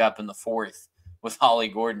finally wake up in the fourth with Holly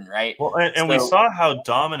Gordon, right? Well, and we saw how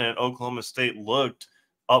dominant Oklahoma State looked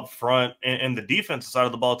up front and the defensive side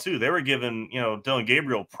of the ball too. They were giving, Dylan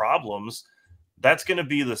Gabriel problems. That's going to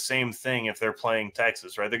be the same thing if they're playing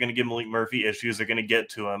Texas, right? They're going to give Malik Murphy issues. They're going to get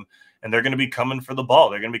to him, and they're going to be coming for the ball.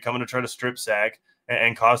 They're going to be coming to try to strip sack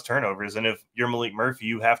and cause turnovers. And if you're Malik Murphy,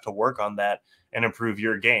 you have to work on that and improve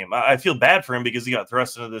your game. I feel bad for him because he got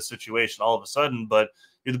thrust into this situation all of a sudden, but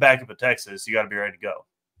you're the backup of Texas. You got to be ready to go.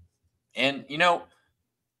 And,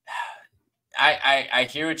 I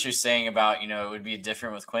hear what you're saying about, it would be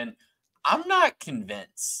different with Quinn. I'm not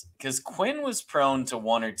convinced because Quinn was prone to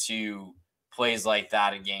 1 or 2 plays like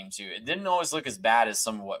that a game too. It didn't always look as bad as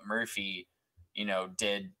some of what Murphy,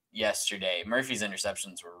 did yesterday. Murphy's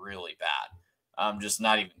interceptions were really bad. Just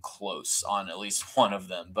not even close on at least one of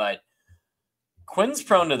them. But Quinn's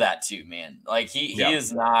prone to that too, man. Like he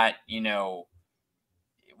is not,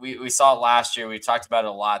 we saw it last year. We talked about it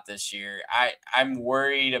a lot this year. I'm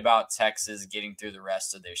worried about Texas getting through the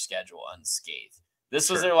rest of their schedule unscathed. This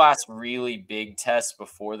was their last really big test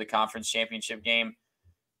before the conference championship game.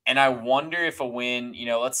 And I wonder if a win,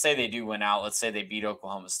 let's say they do win out. Let's say they beat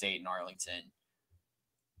Oklahoma State in Arlington.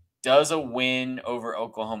 Does a win over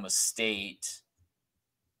Oklahoma State,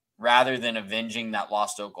 rather than avenging that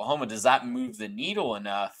loss to Oklahoma, does that move the needle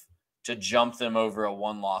enough to jump them over a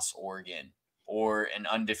 1-loss Oregon or an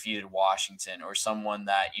undefeated Washington or someone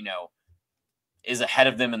that, is ahead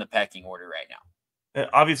of them in the pecking order right now?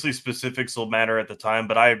 Obviously, specifics will matter at the time,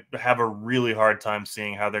 but I have a really hard time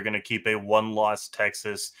seeing how they're going to keep a 1-loss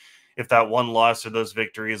Texas if that 1 loss or those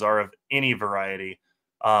victories are of any variety.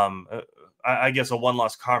 I guess a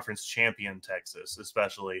 1-loss conference champion Texas,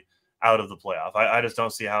 especially out of the playoff. I just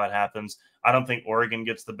don't see how it happens. I don't think Oregon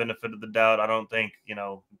gets the benefit of the doubt. I don't think,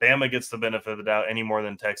 Bama gets the benefit of the doubt any more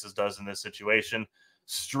than Texas does in this situation,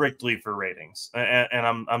 strictly for ratings. And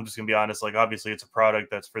I'm just going to be honest, like, obviously it's a product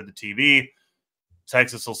that's for the TV.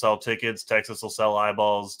 Texas will sell tickets. Texas will sell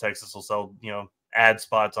eyeballs. Texas will sell, ad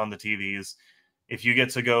spots on the TVs. If you get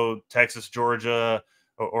to go Texas, Georgia,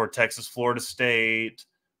 or Texas, Florida State,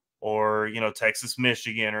 or, Texas,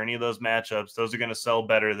 Michigan, or any of those matchups, those are going to sell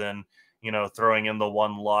better than, throwing in the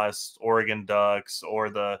 1-loss Oregon Ducks or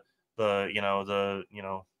I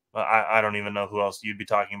don't even know who else you'd be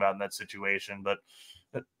talking about in that situation, but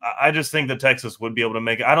I just think that Texas would be able to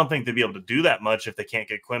make it. I don't think they'd be able to do that much if they can't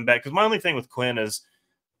get Quinn back. Because my only thing with Quinn is,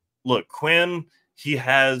 look, Quinn, he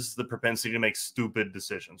has the propensity to make stupid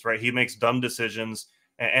decisions, right? He makes dumb decisions,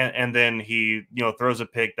 and then he, throws a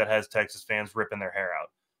pick that has Texas fans ripping their hair out.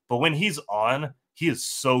 But when he's on, he is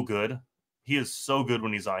so good. He is so good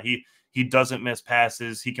when he's on. He doesn't miss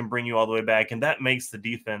passes. He can bring you all the way back, and that makes the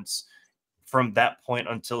defense, from that point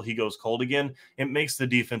until he goes cold again, it makes the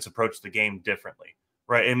defense approach the game differently.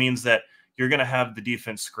 Right. It means that you're going to have the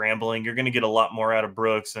defense scrambling. You're going to get a lot more out of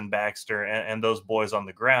Brooks and Baxter and those boys on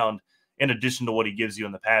the ground, in addition to what he gives you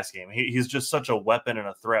in the pass game. He's just such a weapon and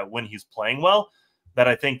a threat when he's playing well that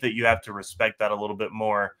I think that you have to respect that a little bit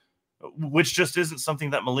more, which just isn't something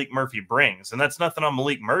that Malik Murphy brings. And that's nothing on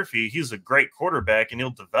Malik Murphy. He's a great quarterback and he'll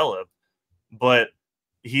develop, but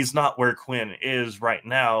he's not where Quinn is right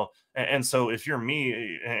now. And so if you're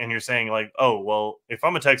me and you're saying like, oh, well, if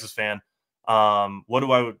I'm a Texas fan, what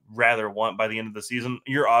do I would rather want by the end of the season?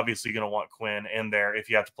 You're obviously going to want Quinn in there if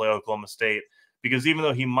you have to play Oklahoma State, because even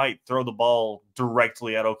though he might throw the ball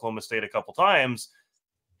directly at Oklahoma State a couple times,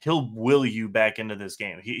 he'll will you back into this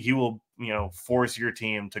game. He will, force your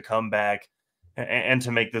team to come back and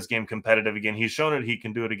to make this game competitive again. He's shown it. He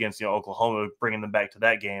can do it against, Oklahoma, bringing them back to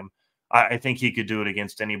that game. I think he could do it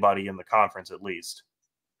against anybody in the conference, at least.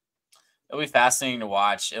 It'll be fascinating to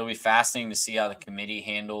watch. It'll be fascinating to see how the committee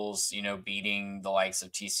handles, beating the likes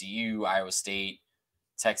of TCU, Iowa State,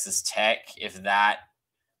 Texas Tech, if that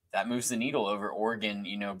moves the needle over Oregon,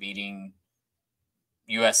 beating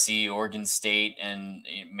USC, Oregon State, and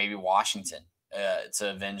maybe Washington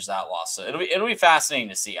to avenge that loss. So it'll be fascinating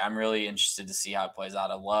to see. I'm really interested to see how it plays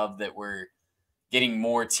out. I love that we're getting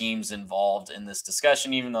more teams involved in this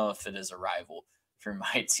discussion, even though if it is a rival for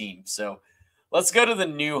my team. So let's go to the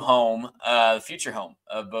new home, future home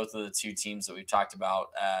of both of the two teams that we've talked about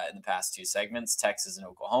in the past two segments, Texas and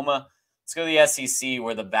Oklahoma. Let's go to the SEC,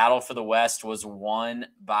 where the battle for the West was won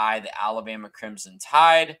by the Alabama Crimson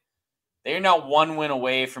Tide. They are now 1 win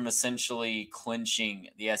away from essentially clinching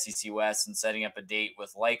the SEC West and setting up a date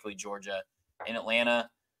with likely Georgia in Atlanta.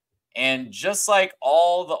 And just like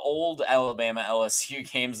all the old Alabama LSU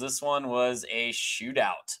games, this one was a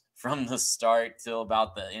shootout from the start till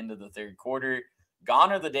about the end of the third quarter.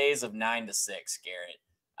 Gone are the days of 9-6,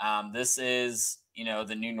 Garrett. This is,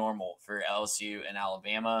 the new normal for LSU and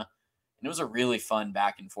Alabama. And it was a really fun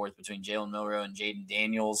back and forth between Jalen Milroe and Jaden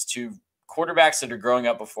Daniels, two quarterbacks that are growing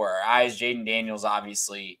up before our eyes. Jaden Daniels,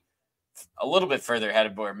 obviously, a little bit further ahead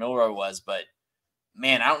of where Milroe was, but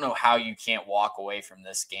man, I don't know how you can't walk away from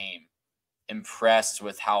this game impressed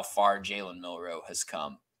with how far Jalen Milroe has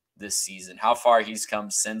come this season, how far he's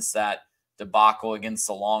come since that debacle against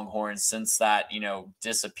the Longhorns, since that,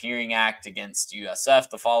 disappearing act against USF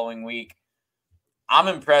the following week. I'm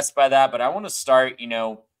impressed by that, but I want to start,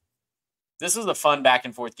 this was a fun back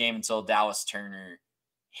and forth game until Dallas Turner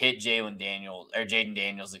hit Jaden Daniels,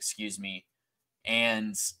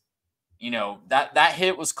 and that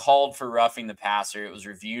hit was called for roughing the passer. It was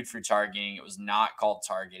reviewed for targeting. It was not called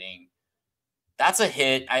targeting. That's a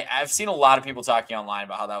hit. I've seen a lot of people talking online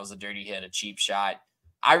about how that was a dirty hit, a cheap shot.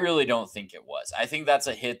 I really don't think it was. I think that's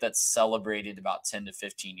a hit that's celebrated about 10 to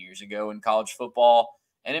 15 years ago in college football,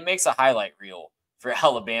 and it makes a highlight reel for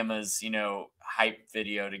Alabama's, hype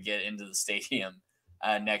video to get into the stadium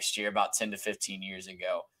next year about 10 to 15 years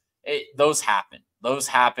ago. Those happen. Those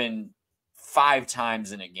happen 5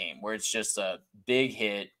 times in a game where it's just a big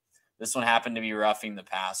hit. This one happened to be roughing the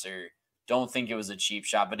passer. Don't think it was a cheap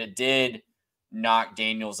shot, but it did knock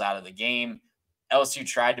Daniels out of the game. LSU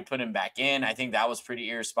tried to put him back in. I think that was pretty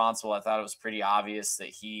irresponsible. I thought it was pretty obvious that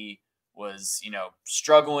he was,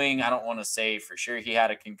 struggling. I don't want to say for sure he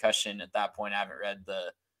had a concussion at that point. I haven't read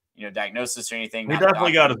the, diagnosis or anything. He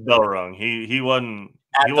definitely got his bell rung. He wasn't.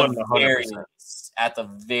 He wasn't 100%. At the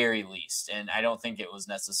very least, and I don't think it was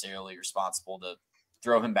necessarily responsible to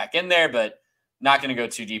throw him back in there. But not going to go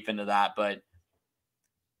too deep into that. But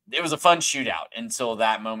it was a fun shootout until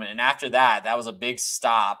that moment, and after that, that was a big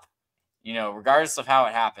stop. Regardless of how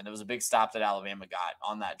it happened, it was a big stop that Alabama got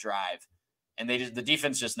on that drive. And the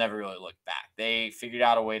defense just never really looked back. They figured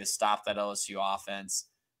out a way to stop that LSU offense.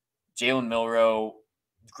 Jalen Milroe,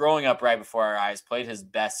 growing up right before our eyes, played his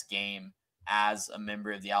best game as a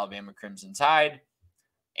member of the Alabama Crimson Tide.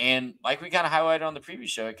 And like we kind of highlighted on the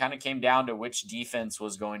previous show, it kind of came down to which defense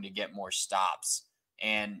was going to get more stops.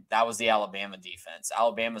 And that was the Alabama defense.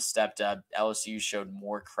 Alabama stepped up. LSU showed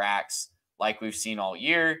more cracks like we've seen all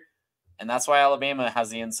year. And that's why Alabama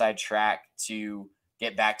has the inside track to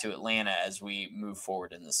get back to Atlanta as we move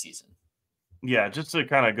forward in the season. Yeah, just to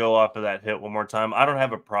kind of go off of that hit one more time, I don't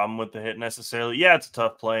have a problem with the hit necessarily. Yeah, it's a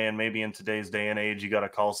tough play, and maybe in today's day and age, you got to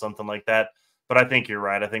call something like that. But I think you're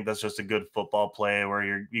right. I think that's just a good football play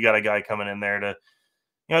where you got a guy coming in there to,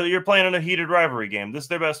 you're playing in a heated rivalry game. This is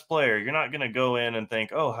their best player. You're not going to go in and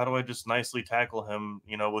think, oh, how do I just nicely tackle him,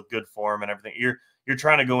 with good form and everything. You're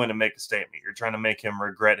trying to go in and make a statement. You're trying to make him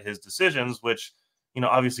regret his decisions, which,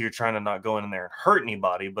 obviously you're trying to not go in there and hurt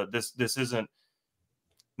anybody, but this isn't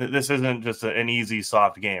just an easy,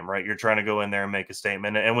 soft game, right? You're trying to go in there and make a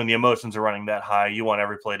statement. And when the emotions are running that high, you want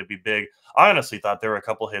every play to be big. I honestly thought there were a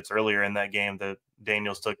couple hits earlier in that game that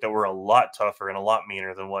Daniels took that were a lot tougher and a lot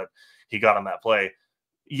meaner than what he got on that play.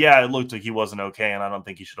 Yeah, it looked like he wasn't okay, and I don't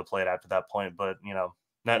think he should have played after that point. But,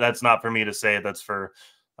 that's not for me to say. That's for,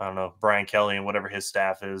 I don't know, Brian Kelly and whatever his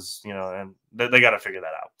staff is, and they got to figure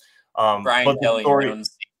that out. Brian Kelly, known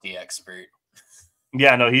safety expert.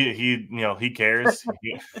 Yeah, no, he cares.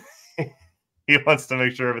 He wants to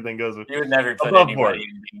make sure everything goes. He would never put anybody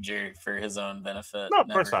in danger for his own benefit. No, of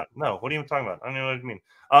course not. No, what are you talking about? I don't know what you mean.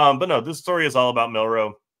 But no, this story is all about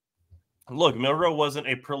Milroe. Look, Milroe wasn't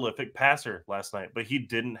a prolific passer last night, but he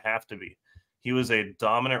didn't have to be. He was a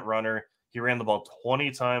dominant runner. He ran the ball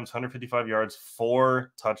 20 times, 155 yards,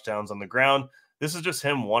 4 touchdowns on the ground. This is just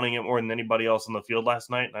him wanting it more than anybody else on the field last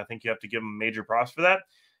night, and I think you have to give him major props for that.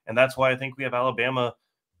 And that's why I think we have Alabama.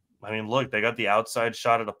 I mean, look, they got the outside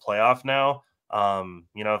shot at a playoff now.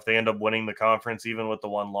 If they end up winning the conference, even with the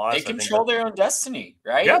one loss, they control their own destiny,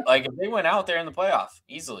 right? Yeah. Like if they went out there in the playoff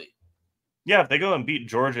easily. Yeah, if they go and beat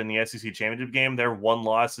Georgia in the SEC championship game, their one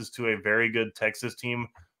loss is to a very good Texas team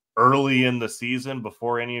early in the season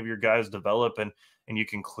before any of your guys develop. And you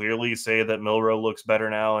can clearly say that Milroe looks better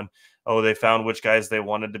now. And, they found which guys they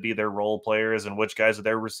wanted to be their role players and which guys are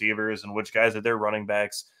their receivers and which guys are their running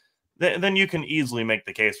backs. then you can easily make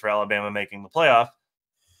the case for Alabama making the playoff.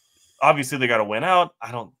 Obviously, they got to win out.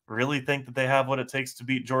 I don't really think that they have what it takes to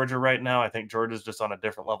beat Georgia right now. I think Georgia's just on a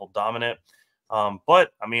different level dominant.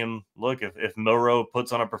 But, I mean, look, if Milroe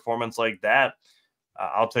puts on a performance like that,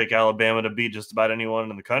 I'll take Alabama to beat just about anyone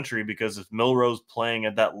in the country, because if Milroe's playing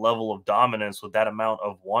at that level of dominance with that amount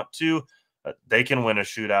of want to, they can win a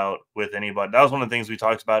shootout with anybody. That was one of the things we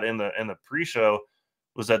talked about in the pre-show,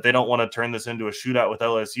 was that they don't want to turn this into a shootout with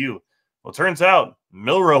LSU. Well, it turns out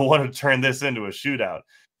Milroe wanted to turn this into a shootout.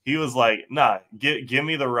 He was like, nah, give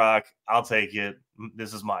me the rock. I'll take it.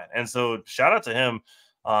 This is mine. And so shout out to him.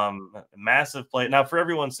 Massive play. Now, for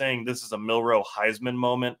everyone saying this is a Milroe Heisman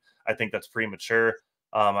moment, I think that's premature.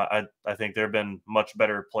 I think there have been much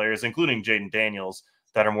better players, including Jaden Daniels,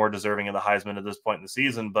 that are more deserving of the Heisman at this point in the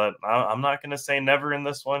season. But I'm not going to say never in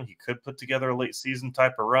this one. He could put together a late season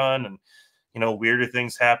type of run, and weirder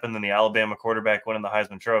things happen than the Alabama quarterback winning the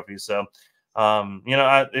Heisman Trophy. So,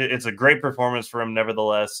 it's a great performance for him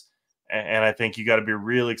nevertheless. And I think you got to be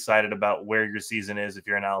really excited about where your season is if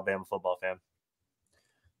you're an Alabama football fan.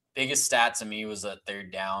 Biggest stat to me was that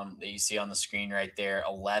third down that you see on the screen right there,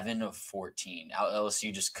 11 of 14.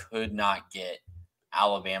 LSU just could not get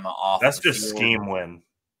Alabama off. That's just field. Scheme win.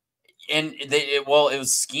 And it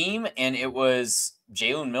was scheme, and it was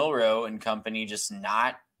Jalen Milroe and company just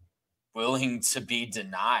not willing to be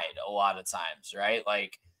denied a lot of times, right?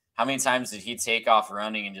 Like, how many times did he take off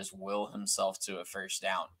running and just will himself to a first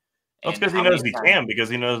down? That's because he knows he can, because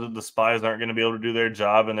he knows that the Spies aren't going to be able to do their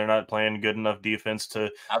job, and they're not playing good enough defense to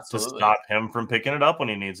stop him from picking it up when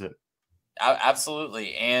he needs it.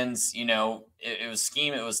 Absolutely. And, it was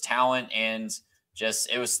scheme, it was talent, and just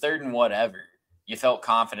it was third and whatever. You felt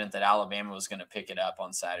confident that Alabama was going to pick it up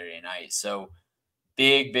on Saturday night. So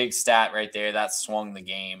big stat right there. That swung the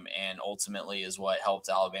game and ultimately is what helped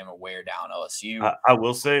Alabama wear down LSU. I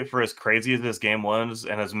will say, for as crazy as this game was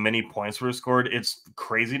and as many points were scored, it's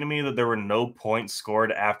crazy to me that there were no points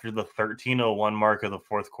scored after the 13:01 mark of the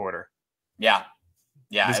fourth quarter. Yeah.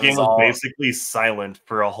 This game was basically silent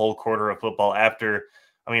for a whole quarter of football after,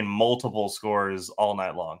 multiple scores all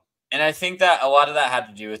night long. And I think that a lot of that had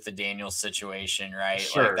to do with the Daniels situation, right?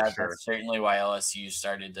 Sure, that's certainly why LSU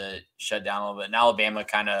started to shut down a little bit. And Alabama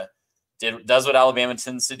kind of does what Alabama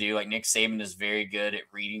tends to do. Like, Nick Saban is very good at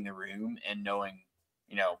reading the room and knowing,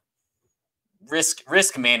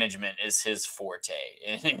 risk management is his forte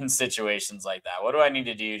in situations like that. What do I need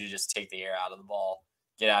to do to just take the air out of the ball,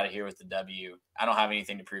 get out of here with the W? I don't have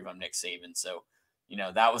anything to prove. I'm Nick Saban. So,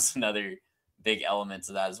 that was another big elements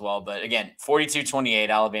of that as well. But again,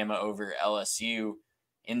 42-28, Alabama over LSU.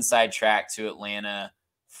 Inside track to Atlanta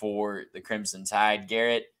for the Crimson Tide.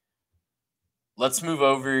 Garrett, let's move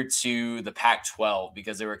over to the Pac-12,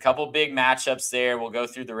 because there were a couple big matchups there. We'll go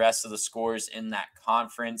through the rest of the scores in that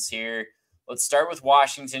conference here. Let's start with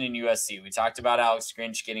Washington and USC. We talked about Alex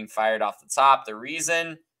Grinch getting fired off the top. The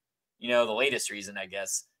reason, the latest reason, I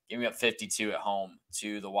guess, giving up 52 at home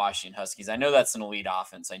to the Washington Huskies. I know that's an elite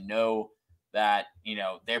offense. I know that,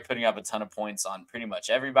 they're putting up a ton of points on pretty much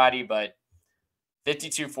everybody, but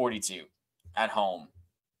 52-42 at home.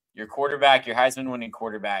 Your quarterback, your Heisman-winning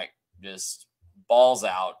quarterback, just balls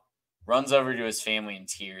out, runs over to his family in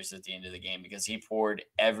tears at the end of the game because he poured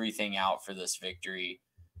everything out for this victory.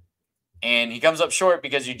 And he comes up short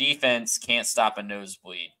because your defense can't stop a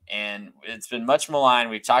nosebleed. And it's been much maligned.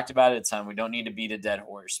 We've talked about it a ton. We don't need to beat a dead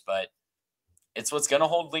horse, but it's what's going to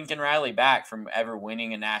hold Lincoln Riley back from ever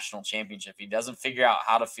winning a national championship. He doesn't figure out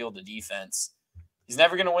how to field the defense. He's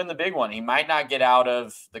never going to win the big one. He might not get out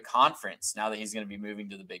of the conference now that he's going to be moving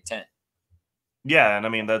to the Big Ten. Yeah,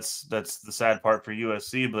 and that's the sad part for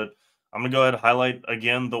USC, but I'm going to go ahead and highlight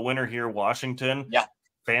again the winner here, Washington. Yeah.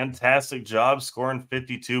 Fantastic job scoring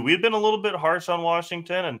 52. We had been a little bit harsh on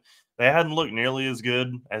Washington, and they hadn't looked nearly as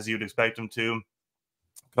good as you'd expect them to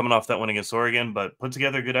coming off that win against Oregon, but put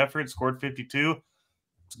together a good effort, scored 52.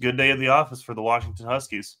 It's a good day at the office for the Washington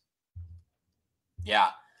Huskies.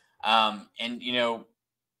 Yeah. And,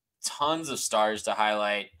 tons of stars to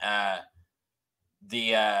highlight.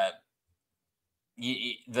 The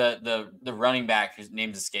running back whose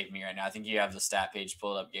name's escaped me right now. I think you have the stat page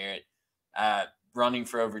pulled up, Garrett. Running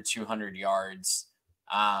for over 200 yards.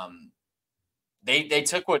 They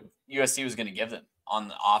took what USC was going to give them on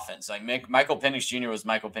the offense. Like, Michael Penix Jr. was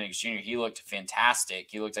Michael Penix Jr. He looked fantastic.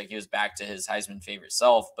 He looked like he was back to his Heisman favorite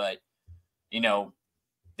self, but,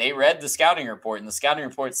 they read the scouting report, and the scouting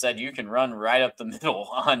report said you can run right up the middle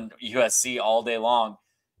on USC all day long.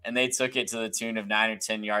 And they took it to the tune of 9 or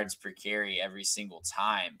 10 yards per carry every single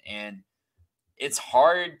time. And it's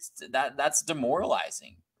hard. That's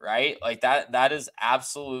demoralizing, right? Like that is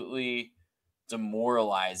absolutely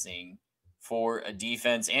demoralizing for a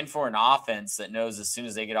defense and for an offense that knows as soon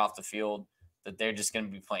as they get off the field that they're just going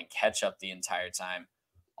to be playing catch up the entire time.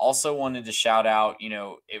 Also wanted to shout out,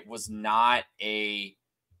 it was not a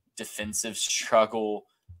defensive struggle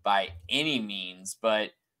by any means, but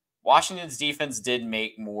Washington's defense did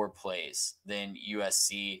make more plays than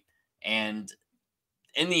USC. And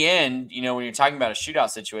in the end, when you're talking about a shootout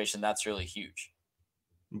situation, that's really huge.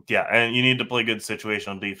 Yeah, and you need to play good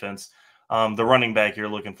situational defense. The running back you're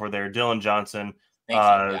looking for there, Dylan Johnson,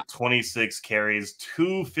 26 carries,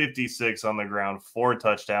 256 on the ground, 4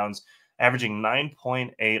 touchdowns, averaging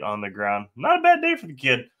 9.8 on the ground. Not a bad day for the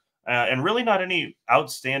kid, and really not any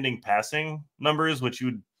outstanding passing numbers, which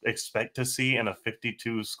you'd expect to see in a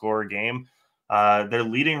 52-score game. Their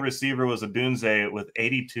leading receiver was Adunze with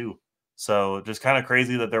 82. So just kind of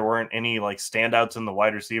crazy that there weren't any standouts in the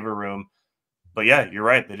wide receiver room. But yeah, you're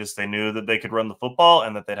right. They knew that they could run the football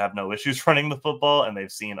and that they'd have no issues running the football. And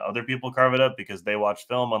they've seen other people carve it up because they watch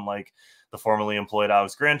film, unlike the formerly employed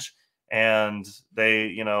Alex Grinch. And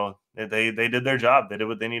they did their job. They did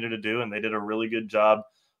what they needed to do, and they did a really good job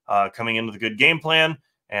coming into the good game plan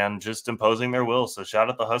and just imposing their will. So shout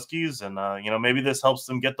out the Huskies, and maybe this helps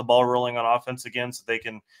them get the ball rolling on offense again, so they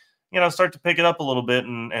can start to pick it up a little bit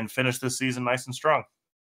and finish this season nice and strong.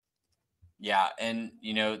 Yeah, and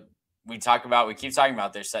we keep talking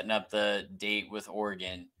about they're setting up the date with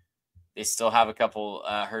Oregon. They still have a couple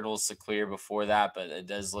hurdles to clear before that, but it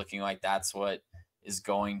does looking like that's what is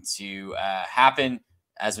going to happen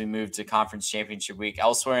as we move to conference championship week.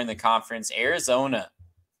 Elsewhere in the conference, Arizona,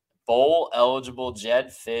 bowl eligible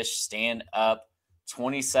Jed Fish stand up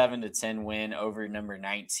 27-10 win over number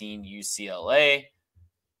 19 UCLA.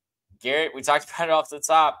 Garrett, we talked about it off the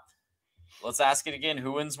top. Let's ask it again.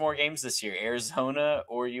 Who wins more games this year, Arizona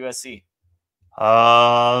or USC?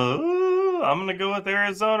 I'm going to go with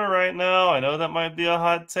Arizona right now. I know that might be a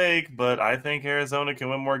hot take, but I think Arizona can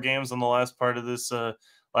win more games on the last part of this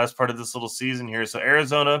little season here. So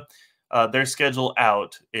Arizona, their schedule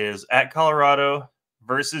out is at Colorado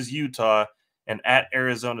versus Utah and at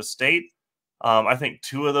Arizona State. I think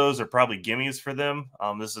 2 of those are probably gimmies for them.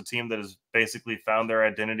 This is a team that has basically found their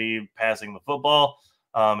identity passing the football.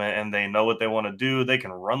 And they know what they want to do. They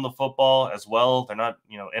can run the football as well. They're not,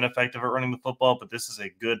 ineffective at running the football, but this is a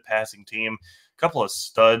good passing team. A couple of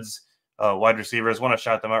studs, wide receivers. Want to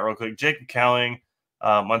shout them out real quick. Jacob Cowing,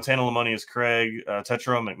 Montana Lamonius Craig,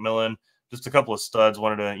 Tetro McMillan, just a couple of studs.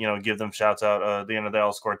 Wanted to, give them shouts out. They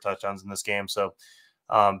all scored touchdowns in this game. So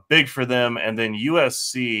big for them. And then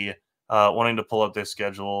USC wanting to pull up their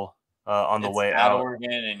schedule on the way out.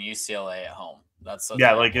 Oregon and UCLA at home. That's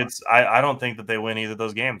I don't think that they win either of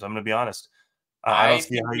those games. I'm going to be honest. I don't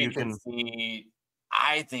see how you can.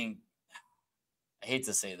 I hate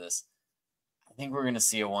to say this. I think we're going to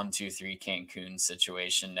see a 1-2-3 Cancun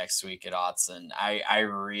situation next week at Autzen. I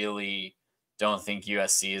really don't think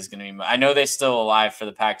USC is going to be. I know they're still alive for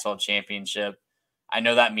the Pac-12 championship. I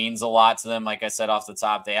know that means a lot to them. Like I said off the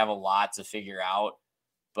top, they have a lot to figure out,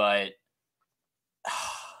 but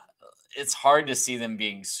it's hard to see them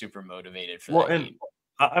being super motivated for that game.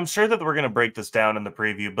 I'm sure that we're going to break this down in the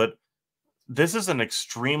preview, but this is an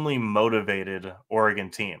extremely motivated Oregon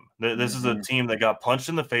team. This is a team that got punched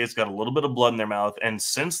in the face, got a little bit of blood in their mouth, and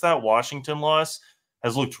since that Washington loss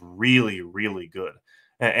has looked really, really good.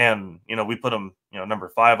 And we put them, number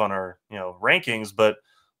 5 on our, rankings, but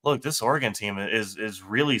look, this Oregon team is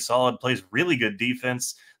really solid, plays really good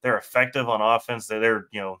defense. They're effective on offense. They're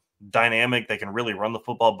dynamic. They can really run the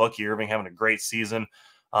football. Bucky Irving having a great season.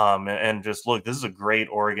 And just look, this is a great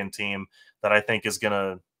Oregon team that I think they're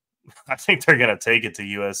going to take it to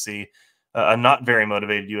USC, a not very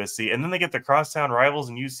motivated USC. And then they get the crosstown rivals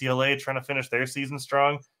in UCLA trying to finish their season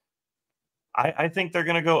strong. I think they're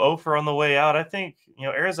going to go 0 on the way out. I think,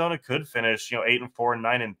 Arizona could finish, 8-4,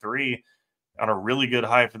 9-3 on a really good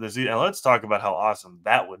high for the season. And let's talk about how awesome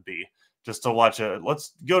that would be just to watch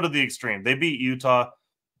let's go to the extreme. They beat Utah.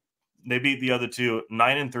 They beat the other 2,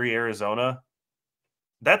 9-3 Arizona.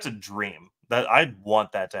 That's a dream. That I'd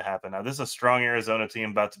want that to happen. Now, this is a strong Arizona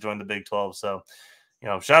team about to join the Big 12. So,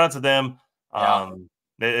 shout out to them. Yeah.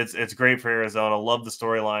 It's great for Arizona. Love the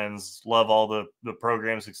storylines. Love all the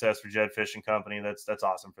program success for Jed Fish and company. That's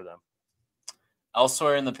awesome for them.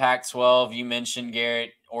 Elsewhere in the Pac-12, you mentioned,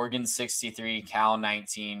 Garrett, Oregon 63, Cal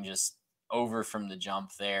 19, just over from the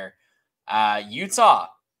jump there. Utah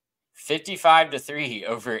 55-3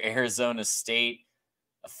 over Arizona State.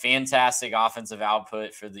 A fantastic offensive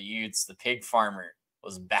output for the Utes. The pig farmer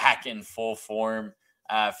was back in full form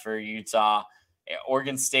for Utah.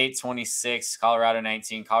 Oregon State 26, Colorado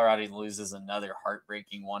 19. Colorado loses another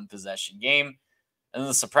heartbreaking 1-possession game. And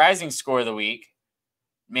the surprising score of the week,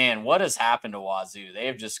 man, what has happened to Wazoo? They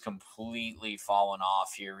have just completely fallen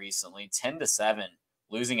off here recently. 10-7,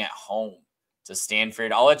 losing at home to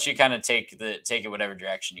Stanford. I'll let you kind of take it whatever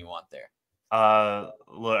direction you want there.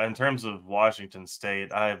 Look, in terms of Washington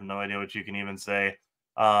State, I have no idea what you can even say.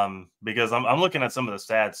 Because I'm looking at some of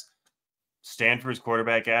the stats. Stanford's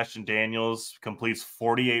quarterback Ashton Daniels completes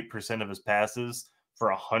 48% of his passes for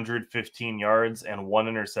 115 yards and 1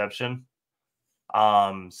 interception.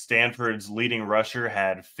 Stanford's leading rusher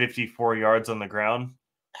had 54 yards on the ground.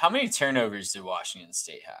 How many turnovers did Washington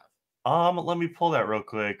State have? Let me pull that real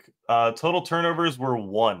quick. Total turnovers were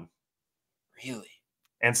 1. Really?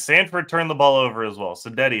 And Stanford turned the ball over as well, so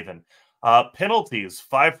dead even. Penalties,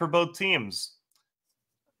 5 for both teams.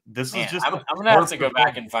 This is just. I'm gonna have to go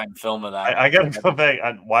back and find film of that. I gotta go back.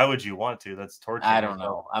 Why would you want to? That's torture. I don't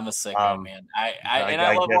know. I'm a sicko, man. I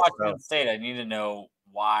love Washington State. I need to know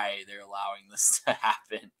why they're allowing this to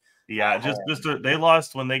happen. Yeah, they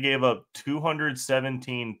lost when they gave up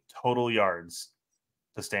 217 total yards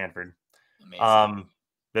to Stanford. Amazing.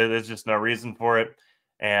 There's just no reason for it,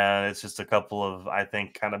 and it's just a couple of, I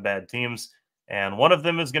think, kind of bad teams. And one of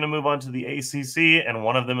them is going to move on to the ACC, and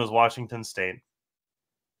one of them is Washington State.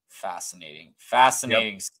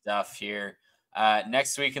 Fascinating stuff here.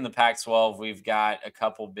 Next week in the Pac-12, we've got a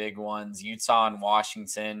couple big ones: Utah and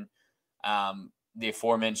Washington, the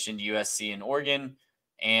aforementioned USC and Oregon,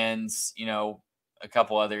 and a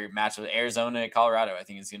couple other matchups. Arizona and Colorado. I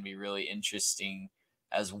think it's going to be really interesting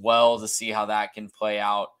as well to see how that can play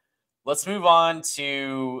out. Let's move on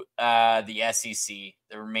to the SEC,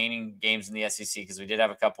 the remaining games in the SEC, because we did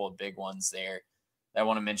have a couple of big ones there that I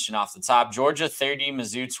want to mention off the top. Georgia 30,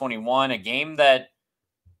 Mizzou 21, a game that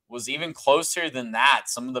was even closer than that.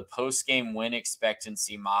 Some of the post-game win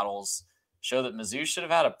expectancy models show that Mizzou should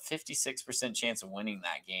have had a 56% chance of winning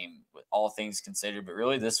that game, with all things considered. But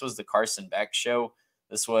really, this was the Carson Beck show.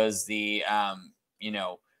 This was the,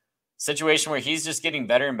 situation where he's just getting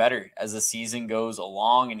better and better as the season goes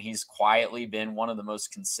along, and he's quietly been one of the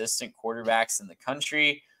most consistent quarterbacks in the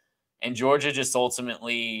country. And Georgia just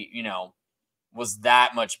ultimately, was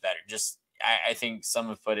that much better. Just, I think some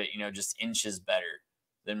have put it, just inches better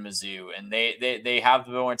than Mizzou. And they have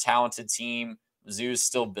the more talented team. Mizzou is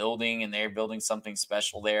still building, and they're building something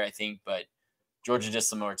special there, I think. But Georgia just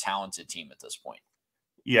the more talented team at this point.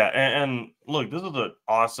 Yeah, and look, this was an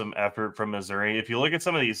awesome effort from Missouri. If you look at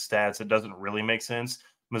some of these stats, it doesn't really make sense.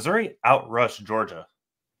 Missouri outrushed Georgia.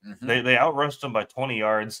 Mm-hmm. They outrushed them by 20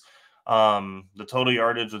 yards. The total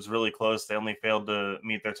yardage was really close. They only failed to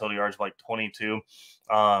meet their total yards by like 22.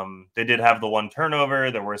 They did have the 1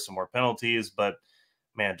 turnover. There were some more penalties, but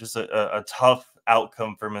man, just a tough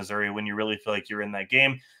outcome for Missouri when you really feel like you're in that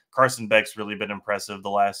game. Carson Beck's really been impressive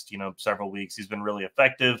the last, several weeks. He's been really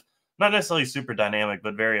effective. Not necessarily super dynamic,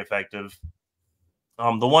 but very effective.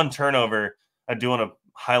 The 1 turnover, I do want to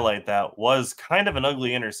highlight that, was kind of an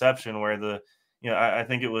ugly interception where I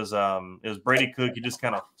think it was Brady Cook. He just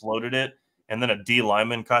kind of floated it, and then a D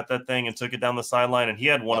lineman caught that thing and took it down the sideline. And he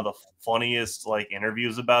had one of the funniest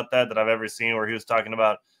interviews about that I've ever seen, where he was talking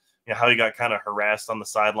about how he got kind of harassed on the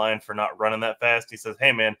sideline for not running that fast. He says,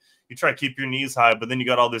 "Hey man, you try to keep your knees high, but then you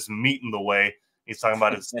got all this meat in the way." He's talking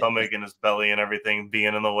about his stomach and his belly and everything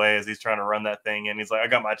being in the way as he's trying to run that thing. And he's like, "I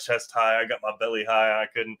got my chest high. I got my belly high. I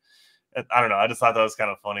couldn't." I don't know. I just thought that was kind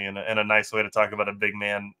of funny and a nice way to talk about a big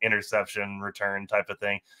man interception return type of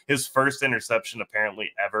thing. His first interception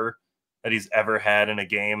apparently ever that he's ever had in a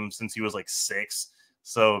game since he was like 6.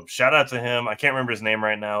 So shout out to him. I can't remember his name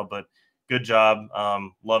right now, but good job.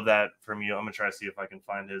 Love that from you. I'm going to try to see if I can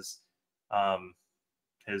find his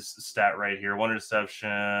stat right here. 1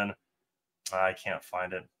 interception. I can't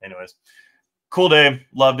find it. Anyways, cool day.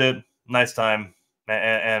 Loved it. Nice time.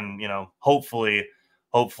 And hopefully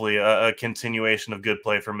a continuation of good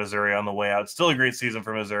play for Missouri on the way out. Still a great season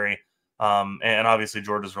for Missouri. And obviously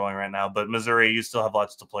Georgia's rolling right now, but Missouri, you still have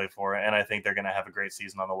lots to play for. And I think they're going to have a great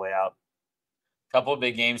season on the way out. Couple of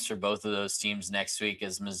big games for both of those teams next week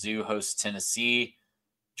as Mizzou hosts Tennessee.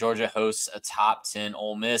 Georgia hosts a top 10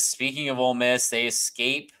 Ole Miss. Speaking of Ole Miss, they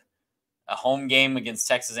escape a home game against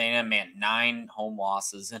Texas A&M. Man, 9 home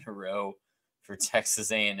losses in a row for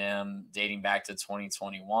Texas A&M dating back to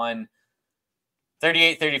 2021.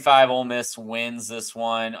 38-35, Ole Miss wins this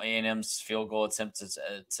one. A&M's field goal attempt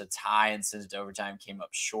to tie and send it to overtime came up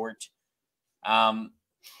short.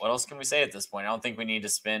 What else can we say at this point? I don't think we need to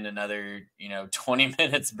spend another 20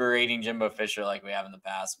 minutes berating Jimbo Fisher like we have in the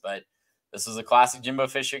past, but this was a classic Jimbo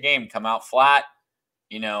Fisher game. Come out flat,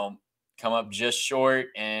 come up just short,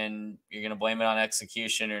 and you're going to blame it on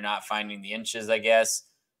execution or not finding the inches, I guess.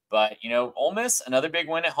 But, Ole Miss, another big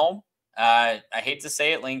win at home. I hate to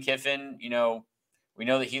say it, Lane Kiffin, we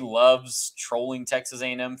know that he loves trolling Texas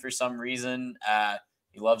A&M for some reason.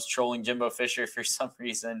 He loves trolling Jimbo Fisher for some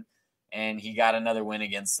reason, and he got another win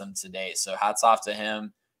against them today. So hats off to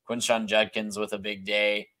him. Quinshon Judkins with a big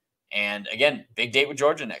day. And again, big date with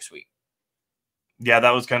Georgia next week. Yeah,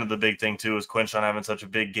 that was kind of the big thing, too, is Quinshon having such a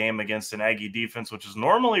big game against an Aggie defense, which is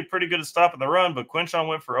normally pretty good at stopping the run, but Quinshon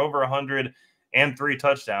went for over 100 and 3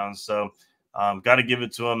 touchdowns. So got to give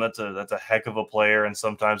it to him. That's a heck of a player, and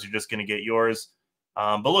sometimes you're just going to get yours.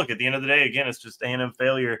 But look, at the end of the day, again, it's just A&M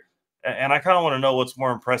failure. And I kind of want to know what's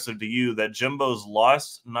more impressive to you, that Jimbo's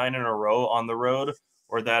lost 9 in a row on the road,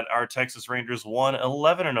 or that our Texas Rangers won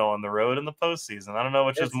 11 in 0 on the road in the postseason. I don't know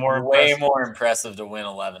which is more way impressive. more impressive to win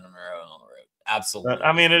 11 in a row on the road. Absolutely.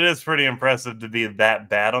 I mean, it is pretty impressive to be that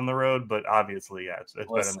bad on the road, but obviously, yeah, it's better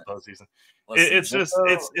in the postseason.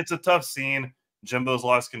 It's a tough scene. Jimbo's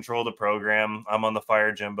lost control of the program. I'm on the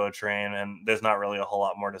fire Jimbo train, and there's not really a whole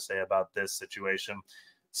lot more to say about this situation.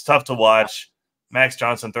 It's tough to watch. Max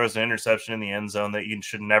Johnson throws an interception in the end zone that you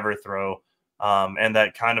should never throw. And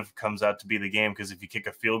that kind of comes out to be the game, because if you kick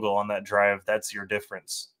a field goal on that drive, that's your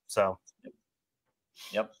difference. So,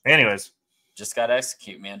 yep. Anyways. Just got to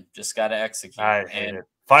execute, man. Just got to execute. I hate it.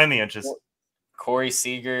 Find the inches. Corey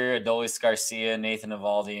Seager, Adolis Garcia, Nathan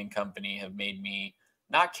Evaldi, and company have made me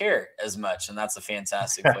not care as much, and that's a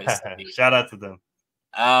fantastic place to be. Shout out to them.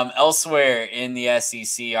 Elsewhere in the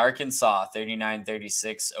SEC, Arkansas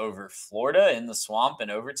 39-36 over Florida in the Swamp in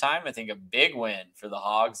overtime. I think a big win for the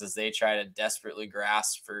Hogs as they try to desperately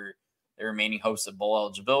grasp for their remaining hopes of bowl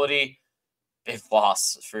eligibility. Big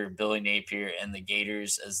loss for Billy Napier and the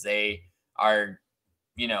Gators as they are,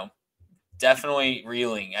 definitely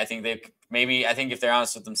reeling. I think if they're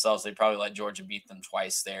honest with themselves, they probably let Georgia beat them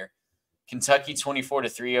twice there. Kentucky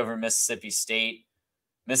 24-3 over Mississippi State.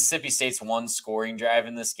 Mississippi State's one scoring drive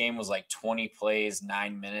in this game was like 20 plays,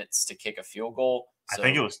 9 minutes to kick a field goal. So, I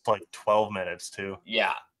think it was like 12 minutes too.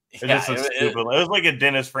 Yeah. It was like a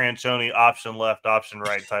Dennis Franchione option left, option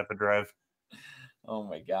right type of drive. Oh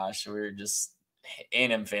my gosh. We're just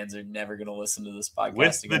A&M fans are never going to listen to this podcast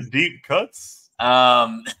with again. The deep cuts.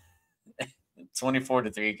 24-3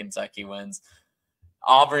 Kentucky wins.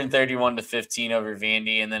 Auburn 31-15 over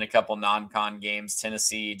Vandy, and then a couple non-con games.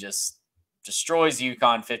 Tennessee just destroys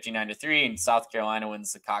UConn 59-3, and South Carolina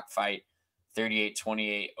wins the cockfight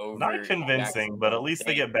 38-28 over. Not convincing, but at least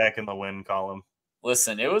they get back in the win column.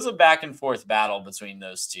 Listen, it was a back and forth battle between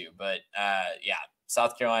those two, but yeah,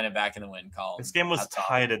 South Carolina back in the win column. This game was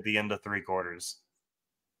tied at the end of 3 quarters.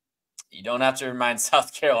 You don't have to remind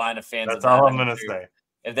South Carolina fans. That's all I'm going to say.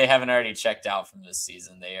 If they haven't already checked out from this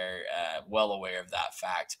season, they are well aware of that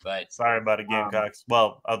fact. But sorry about the Gamecocks.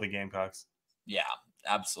 Other Gamecocks. Yeah,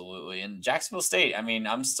 absolutely. And Jacksonville State, I mean,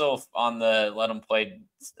 I'm still on the let them play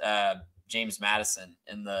James Madison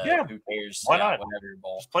in the who cares? Why not? Whatever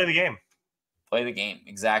bowl. Just play the game. Play the game,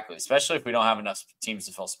 exactly. Especially if we don't have enough teams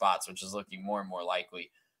to fill spots, which is looking more and more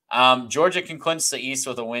likely. Georgia can clinch the East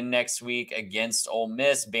with a win next week against Ole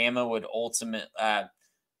Miss. Bama would ultimately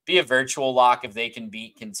be a virtual lock if they can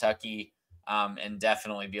beat Kentucky, and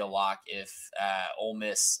definitely be a lock if Ole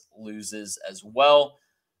Miss loses as well.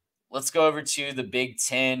 Let's go over to the Big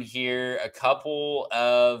Ten here. A couple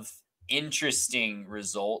of interesting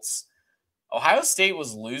results. Ohio State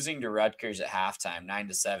was losing to Rutgers at halftime,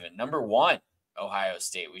 9-7. Number 1, Ohio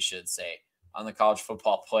State, we should say, on the college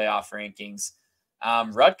football playoff rankings.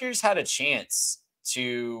 Rutgers had a chance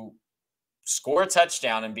to score a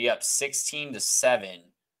touchdown and be up 16-7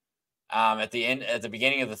 at the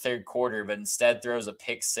beginning of the third quarter, but instead throws a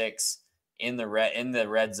pick six in the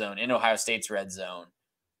red zone, in Ohio State's red zone.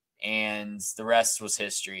 And the rest was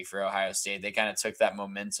history for Ohio State. They kind of took that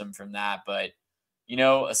momentum from that. But,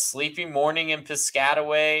 a sleepy morning in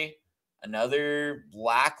Piscataway, another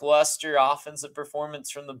lackluster offensive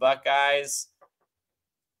performance from the Buckeyes.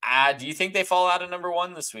 Do you think they fall out of number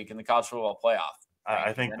 1 this week in the college football playoff?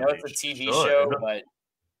 I know it's a TV show, but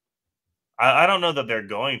I don't know that they're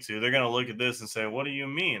going to. They're going to look at this and say, what do you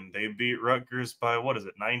mean? They beat Rutgers by,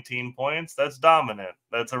 19 points? That's dominant.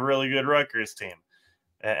 That's a really good Rutgers team.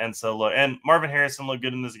 And so, look, and Marvin Harrison looked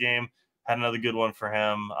good in this game, had another good one for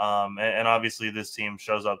him. And obviously this team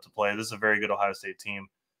shows up to play. This is a very good Ohio State team.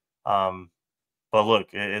 But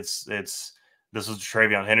look, this was the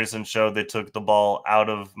Travion Henderson show. They took the ball out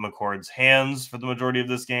of McCord's hands for the majority of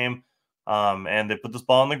this game. And they put this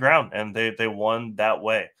ball on the ground, and they won that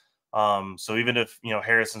way. So even if,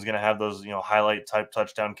 Harrison's going to have those, highlight type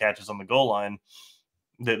touchdown catches on the goal line,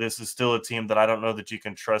 this is still a team that I don't know that you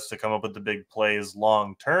can trust to come up with the big plays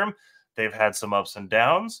long term. They've had some ups and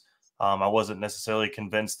downs. I wasn't necessarily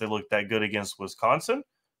convinced they looked that good against Wisconsin.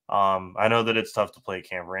 I know that it's tough to play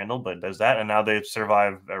Cam Randall, but does that, and now they've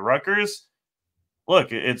survived at Rutgers. Look,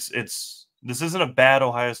 this isn't a bad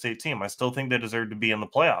Ohio State team. I still think they deserve to be in the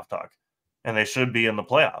playoff talk, and they should be in the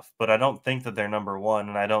playoff. But I don't think that they're number one,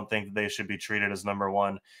 and I don't think that they should be treated as number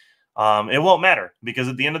one. It won't matter because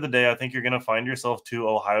at the end of the day, I think you're going to find yourself to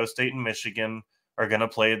Ohio State and Michigan are going to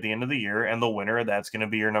play at the end of the year, and the winner of that's going to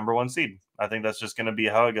be your number one seed. I think that's just going to be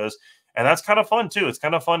how it goes. And that's kind of fun, too. It's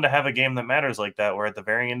kind of fun to have a game that matters like that, where at the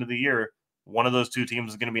very end of the year, one of those two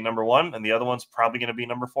teams is going to be number one, and the other one's probably going to be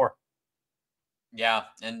number 4. Yeah,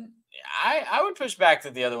 and I would push back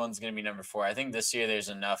that the other one's going to be number 4. I think this year there's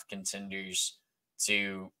enough contenders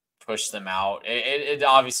to push them out. It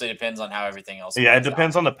obviously depends on how everything else Yeah, it goes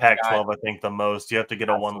depends out. on the Pac-12, I think, the most. You have to get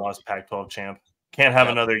a one-loss Pac-12 champ. Can't have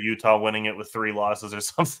another Utah winning it with 3 losses or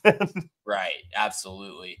something. Right,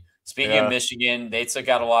 absolutely. Speaking of Michigan, they took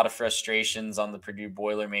out a lot of frustrations on the Purdue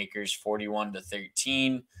Boilermakers,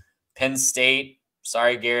 41-13. Penn State,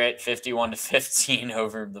 sorry, Garrett, 51-15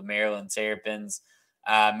 over the Maryland Terrapins.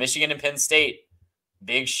 Michigan and Penn State,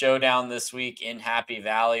 big showdown this week in Happy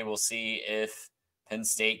Valley. We'll see if Penn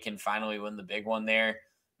State can finally win the big one there.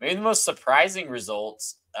 Maybe the most surprising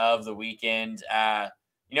results of the weekend.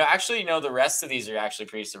 The rest of these are actually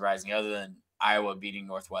pretty surprising, other than Iowa beating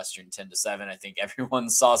Northwestern 10-7. I think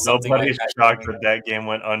everyone saw something. Nobody's shocked that game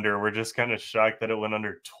went under. We're just kind of shocked that it went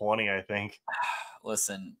under 20, I think.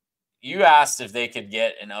 Listen, you asked if they could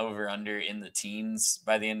get an over-under in the teens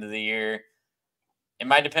by the end of the year. It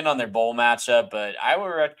might depend on their bowl matchup, but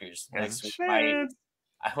Iowa-Rutgers next week might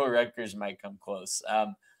come close.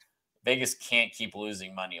 Vegas can't keep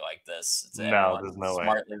losing money like this. No, there's no way.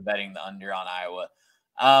 Smartly betting the under on Iowa.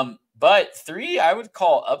 But 3 I would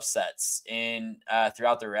call upsets in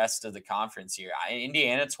throughout the rest of the conference here.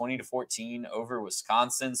 Indiana 20-14 over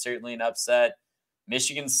Wisconsin, certainly an upset.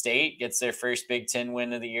 Michigan State gets their first Big Ten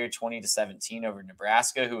win of the year, 20-17 over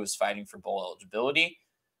Nebraska, who was fighting for bowl eligibility.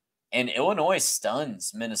 And Illinois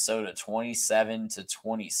stuns Minnesota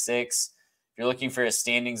 27-26. If you're looking for a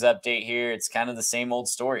standings update here, it's kind of the same old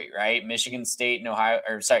story, right? Michigan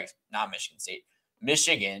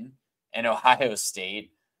and Ohio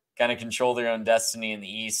State kind of control their own destiny in the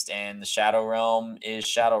East, and the Shadow Realm is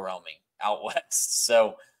shadow realming out West.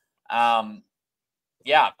 So, a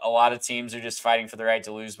lot of teams are just fighting for the right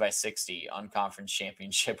to lose by 60 on conference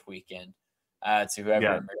championship weekend to whoever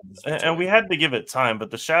emerges. And we had to give it time,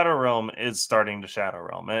 but the Shadow Realm is starting to Shadow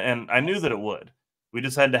Realm, and I knew that it would. We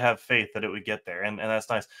just had to have faith that it would get there, and that's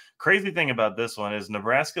nice. Crazy thing about this one is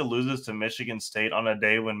Nebraska loses to Michigan State on a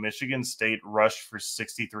day when Michigan State rushed for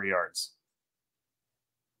 63 yards.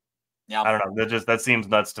 Yeah, I don't know. That seems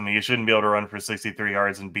nuts to me. You shouldn't be able to run for 63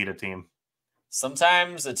 yards and beat a team.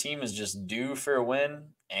 Sometimes a team is just due for a win,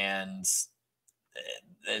 and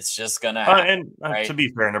it's just going to happen. Right? To be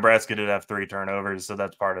fair, Nebraska did have 3 turnovers, so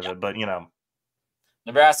that's part of it. But,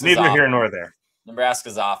 Nebraska's neither here nor there.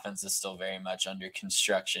 Nebraska's offense is still very much under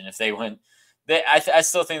construction. If they win, I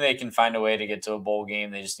still think they can find a way to get to a bowl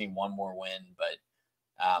game. They just need one more win. But,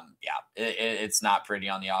 it's not pretty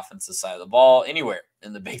on the offensive side of the ball anywhere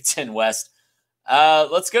in the Big Ten West.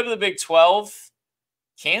 Let's go to the Big 12.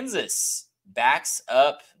 Kansas backs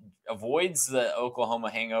up, avoids the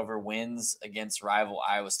Oklahoma hangover, wins against rival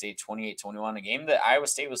Iowa State 28-21, a game that Iowa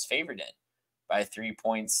State was favored in by 3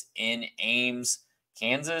 points in Ames.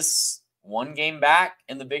 Kansas, 1 game back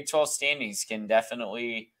in the Big 12 standings, can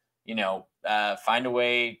definitely, find a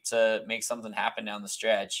way to make something happen down the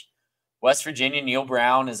stretch. West Virginia, Neil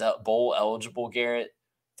Brown is bowl eligible, Garrett.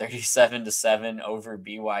 37-7 over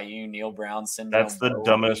BYU. Neil Brown syndrome. That's the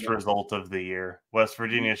dumbest result of the year. West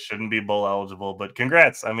Virginia shouldn't be bowl eligible, but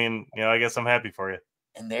congrats. I mean, I guess I'm happy for you.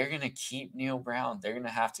 And they're going to keep Neil Brown. They're going to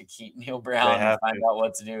have to keep Neil Brown and find out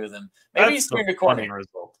what to do with him. Maybe he's turned a corner.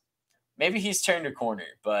 Maybe he's turned a corner,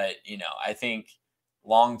 but, I think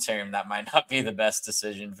long-term that might not be the best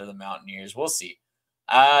decision for the Mountaineers. We'll see.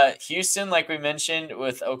 Houston, like we mentioned,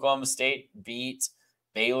 with Oklahoma State, beat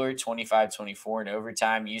Baylor 25-24 in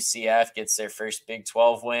overtime. UCF gets their first Big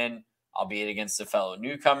 12 win, albeit against a fellow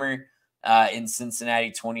newcomer in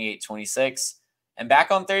Cincinnati 28-26. And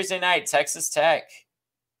back on Thursday night, Texas Tech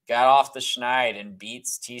got off the schneid and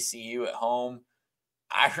beats TCU at home.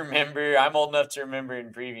 I'm old enough to remember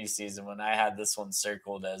in previous season when I had this one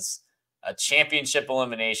circled as a championship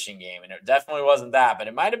elimination game. And it definitely wasn't that, but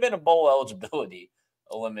it might have been a bowl eligibility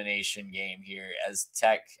elimination game here as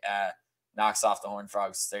Tech knocks off the Horned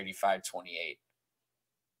Frogs 35-28.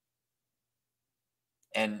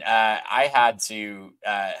 And I had to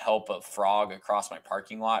help a frog across my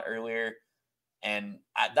parking lot earlier. And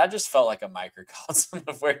that just felt like a microcosm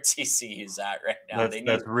of where TCU's at right now.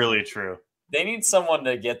 That's really true. They need someone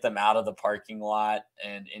to get them out of the parking lot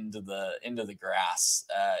and into the grass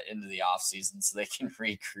into the off season so they can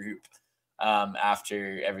regroup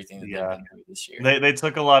after everything that they've been through this year. They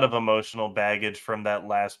took a lot of emotional baggage from that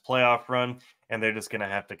last playoff run, and they're just going to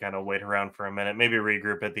have to kind of wait around for a minute, maybe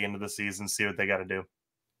regroup at the end of the season, see what they got to do.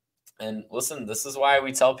 And listen, this is why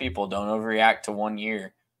we tell people don't overreact to 1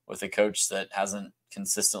 year with a coach that hasn't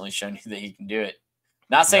consistently shown you that he can do it.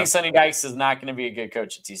 Not saying Sonny Dykes is not going to be a good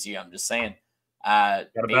coach at TCU. I'm just saying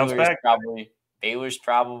Baylor's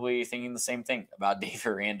probably thinking the same thing about Dave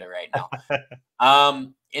Aranda right now.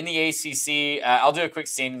 In the ACC, I'll do a quick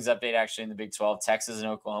standings update actually in the Big 12. Texas and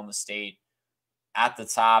Oklahoma State at the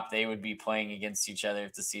top. They would be playing against each other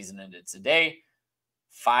if the season ended today.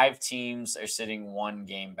 5 teams are sitting 1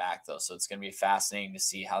 game back, though, so it's going to be fascinating to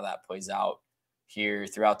see how that plays out here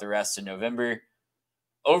throughout the rest of November.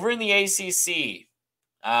 Over in the ACC,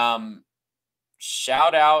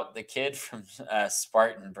 shout out the kid from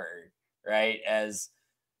Spartanburg, right? As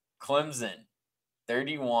Clemson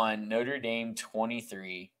 31, Notre Dame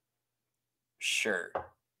 23. Sure.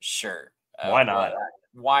 Why not?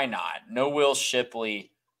 Why not? No Will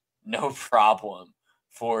Shipley, no problem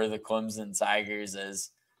for the Clemson Tigers.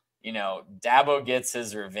 As you know, Dabo gets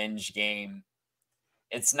his revenge game.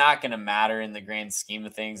 It's not going to matter in the grand scheme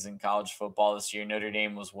of things in college football this year. Notre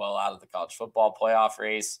Dame was well out of the college football playoff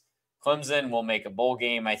race. Clemson will make a bowl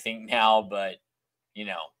game, I think, now, but,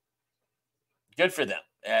 good for them.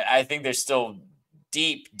 I think there's still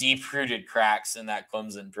deep-rooted cracks in that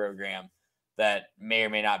Clemson program that may or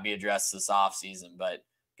may not be addressed this offseason, but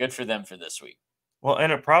good for them for this week. Well,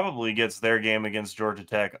 and it probably gets their game against Georgia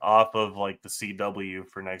Tech off of like the CW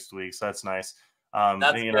for next week, so that's nice.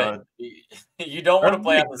 That's good. You don't want to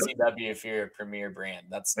play on the CW if you're a premier brand.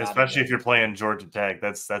 That's not especially if you're playing Georgia Tech.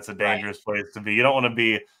 That's a dangerous place to be. You don't want to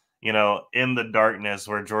be, in the darkness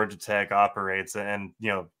where Georgia Tech operates and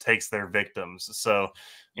takes their victims. So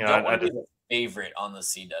you don't want to be the favorite on the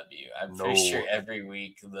CW. I'm pretty sure every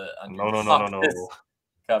week the underdog is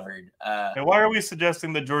covered. And why are we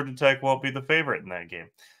suggesting that Georgia Tech won't be the favorite in that game?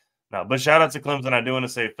 No, but shout out to Clemson. I do want to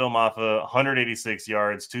say Phil Maffa, 186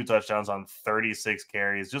 yards, 2 touchdowns on 36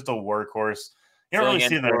 carries. Just a workhorse. You don't really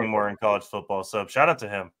see that anymore in college football. So shout out to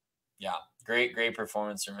him. Yeah, great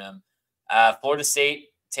performance from him. Florida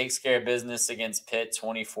State takes care of business against Pitt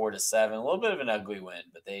 24-7. A little bit of an ugly win,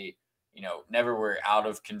 but they, never were out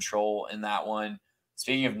of control in that one.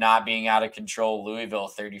 Speaking of not being out of control, Louisville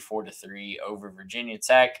 34-3 over Virginia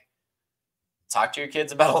Tech. Talk to your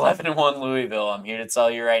kids about 11-1 Louisville. I'm here to tell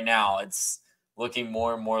you right now, it's looking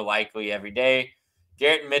more and more likely every day.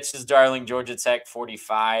 Garrett and Mitch's darling Georgia Tech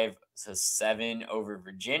 45-7 over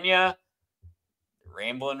Virginia.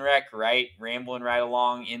 Rambling right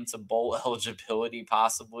along into bowl eligibility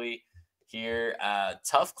possibly here.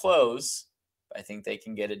 Tough close, but I think they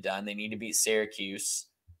can get it done. They need to beat Syracuse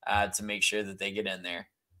to make sure that they get in there.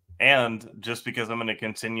 And just because I'm going to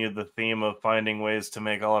continue the theme of finding ways to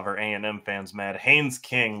make all of our A&M fans mad, Haynes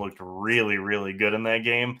King looked really, really good in that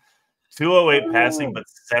game. 208 passing, but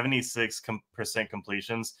 76%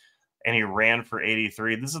 completions, and he ran for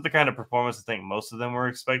 83. This is the kind of performance I think most of them were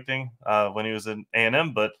expecting when he was in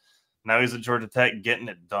A&M, but now he's at Georgia Tech getting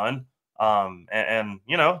it done.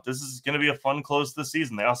 This is going to be a fun close to the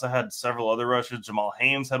season. They also had several other rushes. Jamal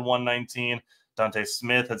Haynes had 119. Dante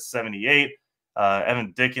Smith had 78.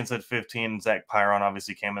 Evan Dickens had 15. Zach Pyron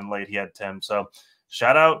obviously came in late. He had 10. So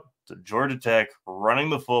shout out to Georgia Tech running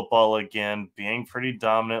the football again, being pretty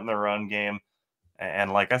dominant in the run game.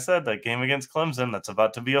 And like I said, that game against Clemson, that's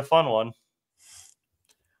about to be a fun one.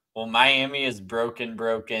 Well, Miami is broken.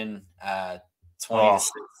 20-6.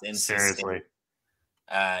 Seriously.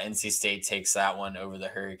 NC State takes that one over the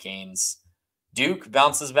Hurricanes. Duke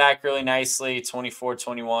bounces back really nicely,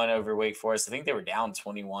 24-21 over Wake Forest. I think they were down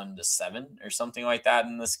 21-7 or something like that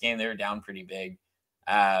in this game. They were down pretty big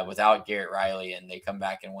without Garrett Riley, and they come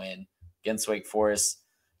back and win against Wake Forest.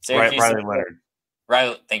 Riley Leonard.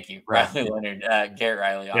 Thank you. Riley Leonard. Garrett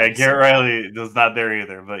Riley. Obviously. Yeah, Garrett Riley was not there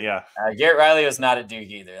either, but yeah. Garrett Riley was not at Duke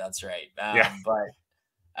either. That's right.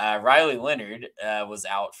 But Riley Leonard was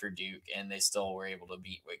out for Duke, and they still were able to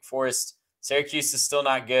beat Wake Forest. Syracuse is still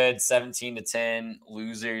not good. 17-10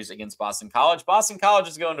 losers against Boston College. Boston College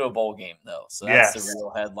is going to a bowl game, though. So that's the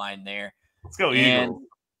real headline there. Let's go Eagles.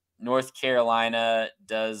 North Carolina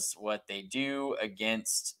does what they do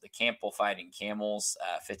against the Campbell Fighting Camels,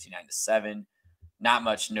 59-7. Not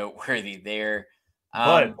much noteworthy there.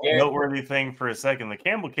 But noteworthy thing for a second, the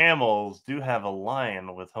Campbell Camels do have a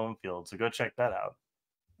lion with home field, so go check that out.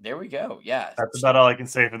 There we go. Yeah. That's about all I can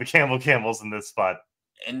say for the Campbell Camels in this spot.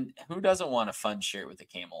 And who doesn't want a fun shirt with a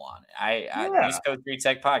camel on it? I Yeah. use code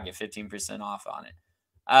 3TechPod, get 15% off on it.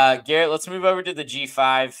 Garrett, let's move over to the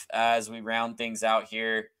G5 as we round things out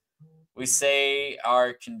here. We say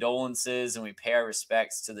our condolences and we pay our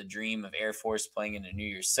respects to the dream of Air Force playing in a New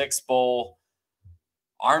Year's Six Bowl.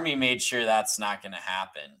 Army made sure that's not going to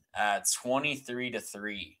happen.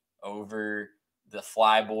 23-3 over the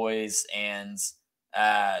Flyboys. And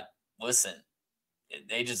listen,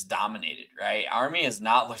 they just dominated, right? Army has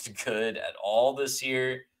not looked good at all this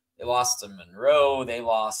year. They lost to Monroe. They've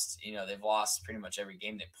lost pretty much every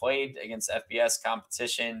game they played against FBS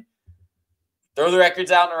competition. Throw the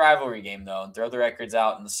records out in a rivalry game, though, and throw the records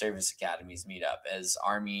out in the Service Academies meetup as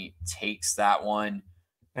Army takes that one.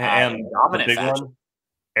 And dominant the big fashion. one,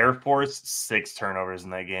 Air Force, 6 turnovers in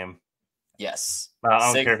that game. Yes.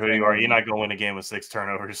 I don't care who you are. You're not going to win a game with 6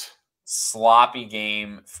 turnovers. Sloppy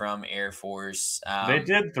game from Air Force. They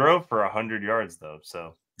did throw for 100 yards, though,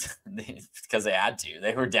 so. Because they had to.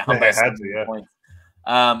 They were down by 7 points.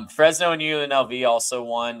 Fresno and UNLV also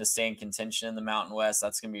won to stay in contention in the Mountain West.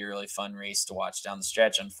 That's going to be a really fun race to watch down the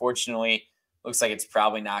stretch. Unfortunately, looks like it's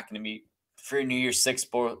probably not going to be for a New Year's Six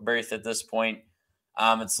berth at this point.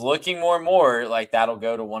 It's looking more and more like that'll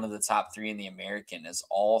go to one of the top 3 in the American, as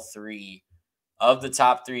all 3 of the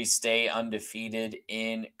top 3 stay undefeated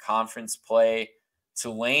in conference play.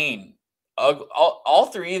 Tulane, all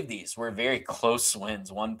 3 of these were very close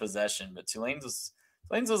wins, one possession, but Tulane's was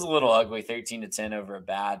a little ugly, 13-10 over a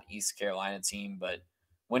bad East Carolina team, but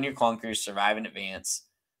win your clunkers, survive and advance.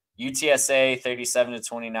 UTSA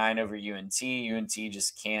 37-29 over UNT. UNT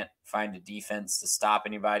just can't find a defense to stop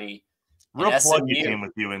anybody. Real pluggy team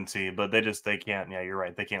with UNT, but they can't. Yeah, you're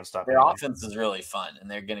right. They can't stop. Their offense is really fun, and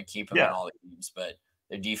they're going to keep them in all the games, but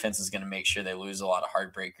their defense is going to make sure they lose a lot of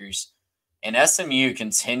heartbreakers. And SMU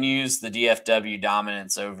continues the DFW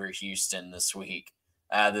dominance over Houston this week.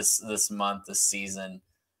 This month, this season,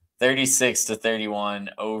 36-31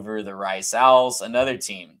 over the Rice Owls, another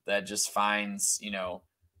team that just finds,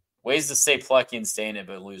 ways to stay plucky and stay in it,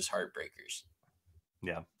 but lose heartbreakers.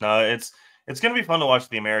 Yeah, no, it's going to be fun to watch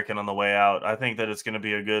the American on the way out. I think that it's going to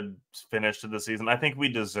be a good finish to the season. I think we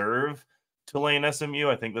deserve Tulane SMU.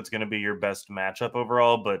 I think that's going to be your best matchup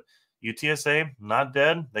overall, but UTSA, not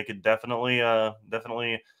dead. They could definitely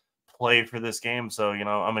play for this game. So,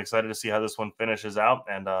 I'm excited to see how this one finishes out.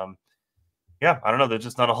 And, I don't know. There's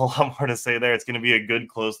just not a whole lot more to say there. It's going to be a good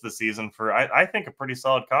close to the season for, I think, a pretty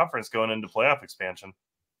solid conference going into playoff expansion.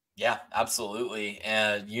 Yeah, absolutely.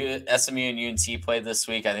 SMU and UNT played this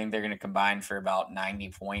week. I think they're going to combine for about 90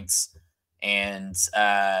 points. And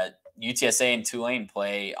UTSA and Tulane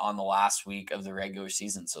play on the last week of the regular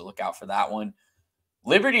season. So look out for that one.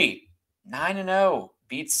 Liberty, 9-0.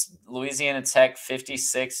 Beats Louisiana Tech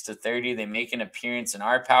 56-30. They make an appearance in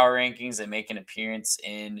our power rankings. They make an appearance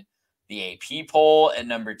in the AP poll at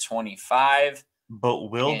number 25.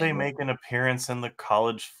 But will they make an appearance in the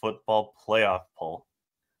college football playoff poll?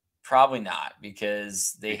 Probably not,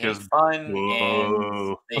 because they hate fun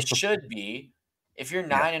and they should be. If you're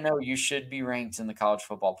 9-0, you should be ranked in the college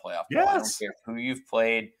football playoff poll. I don't care who you've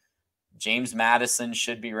played. James Madison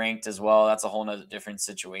should be ranked as well. That's a whole nother different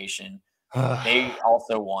situation. They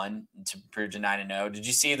also won to prove to 9-0. Did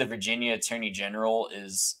you see the Virginia Attorney General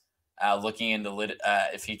is looking into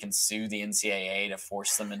if he can sue the NCAA to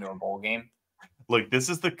force them into a bowl game? Look, this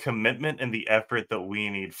is the commitment and the effort that we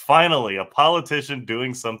need. Finally, a politician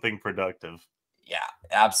doing something productive. Yeah,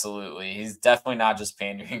 absolutely. He's definitely not just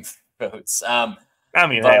pandering for votes. Hey,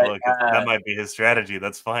 look, that might be his strategy.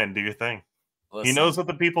 That's fine. Do your thing. Listen, he knows what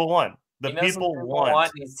the people want. The people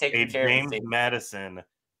want a James Madison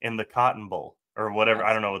in the Cotton Bowl or whatever.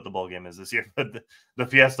 I don't know what the bowl game is this year, but the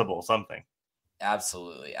Fiesta Bowl, something.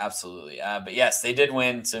 Absolutely. But yes, they did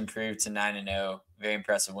win to improve to 9-0. Very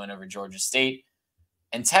impressive win over Georgia State.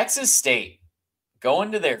 And Texas State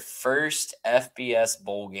going to their first FBS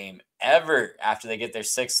bowl game ever after they get their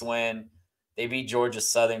 6th win. They beat Georgia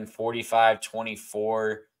Southern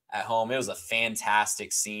 45-24 at home. It was a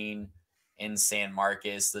fantastic scene in San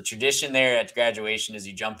Marcos. The tradition there at graduation is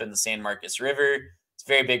you jump in the San Marcos River. It's a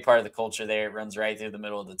very big part of the culture there. It runs right through the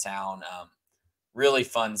middle of the town. Really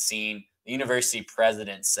fun scene. The university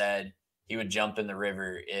president said he would jump in the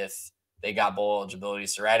river if they got bowl eligibility.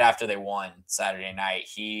 So right after they won Saturday night,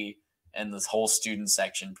 he and this whole student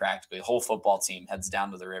section, practically the whole football team, heads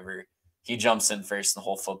down to the river. He jumps in first, and the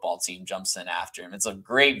whole football team jumps in after him. It's a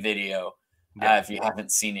great video. If you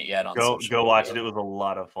haven't seen it yet, go watch it. It was a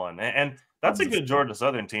lot of fun, and that's a good Georgia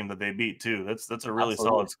Southern team that they beat too. That's a really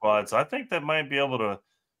solid squad. So I think that might be able to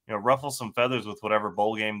ruffle some feathers with whatever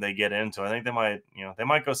bowl game they get into. I think they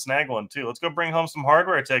might go snag one too. Let's go bring home some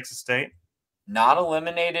hardware, Texas State. not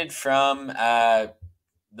eliminated from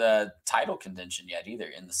the title contention yet either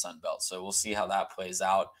in the Sun Belt. So we'll see how that plays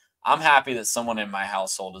out. I'm happy that someone in my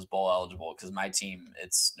household is bowl eligible because my team,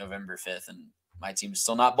 it's November 5th and my team is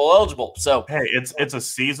still not bowl eligible. So hey, it's a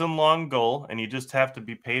season-long goal, and you just have to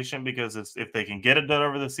be patient because if they can get it done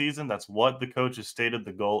over the season, that's what the coach has stated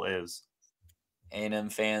the goal is. A&M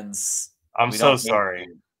fans, I'm so sorry.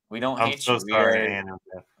 We don't I'm hate so you. sorry, A&M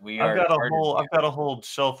fan. I've got a whole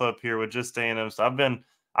shelf up here with just A&M. So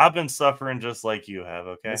I've been suffering just like you have.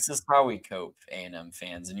 Okay, this is how we cope, A&M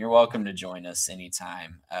fans, and you're welcome to join us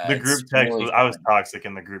anytime. The group text I was toxic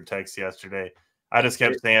in the group text yesterday. I just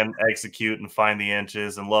kept saying execute and find the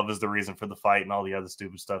inches, and love is the reason for the fight, and all the other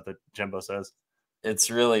stupid stuff that Jimbo says.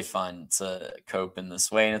 It's really fun to cope in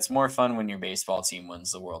this way, and it's more fun when your baseball team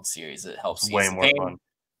wins the World Series. It helps way more fun.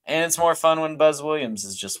 And it's more fun when Buzz Williams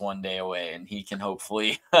is just one day away and he can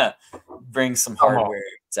hopefully bring some hardware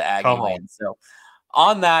to Aggie Land. So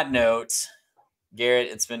on that note, Garrett,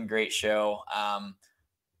 it's been a great show.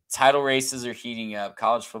 Title races are heating up.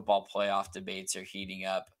 College football playoff debates are heating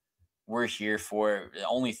up. We're here for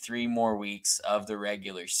only 3 more weeks of the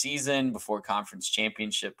regular season before conference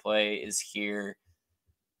championship play is here.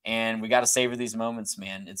 And we got to savor these moments,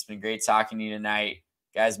 man. It's been great talking to you tonight.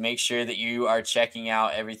 Guys, make sure that you are checking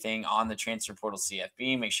out everything on the Transfer Portal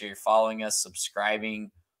CFB. Make sure you're following us,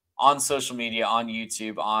 subscribing on social media, on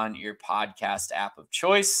YouTube, on your podcast app of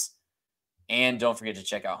choice. And don't forget to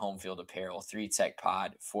check out Home Field Apparel, 3Tech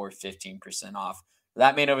Pod for 15% off. For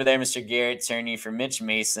that man over there, Mr. Garrett Turney, for Mitch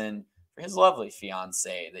Mason, for his lovely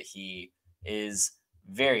fiance that he is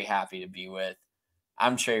very happy to be with.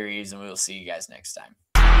 I'm Trey Reeves, and we will see you guys next time.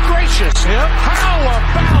 Gracious him. How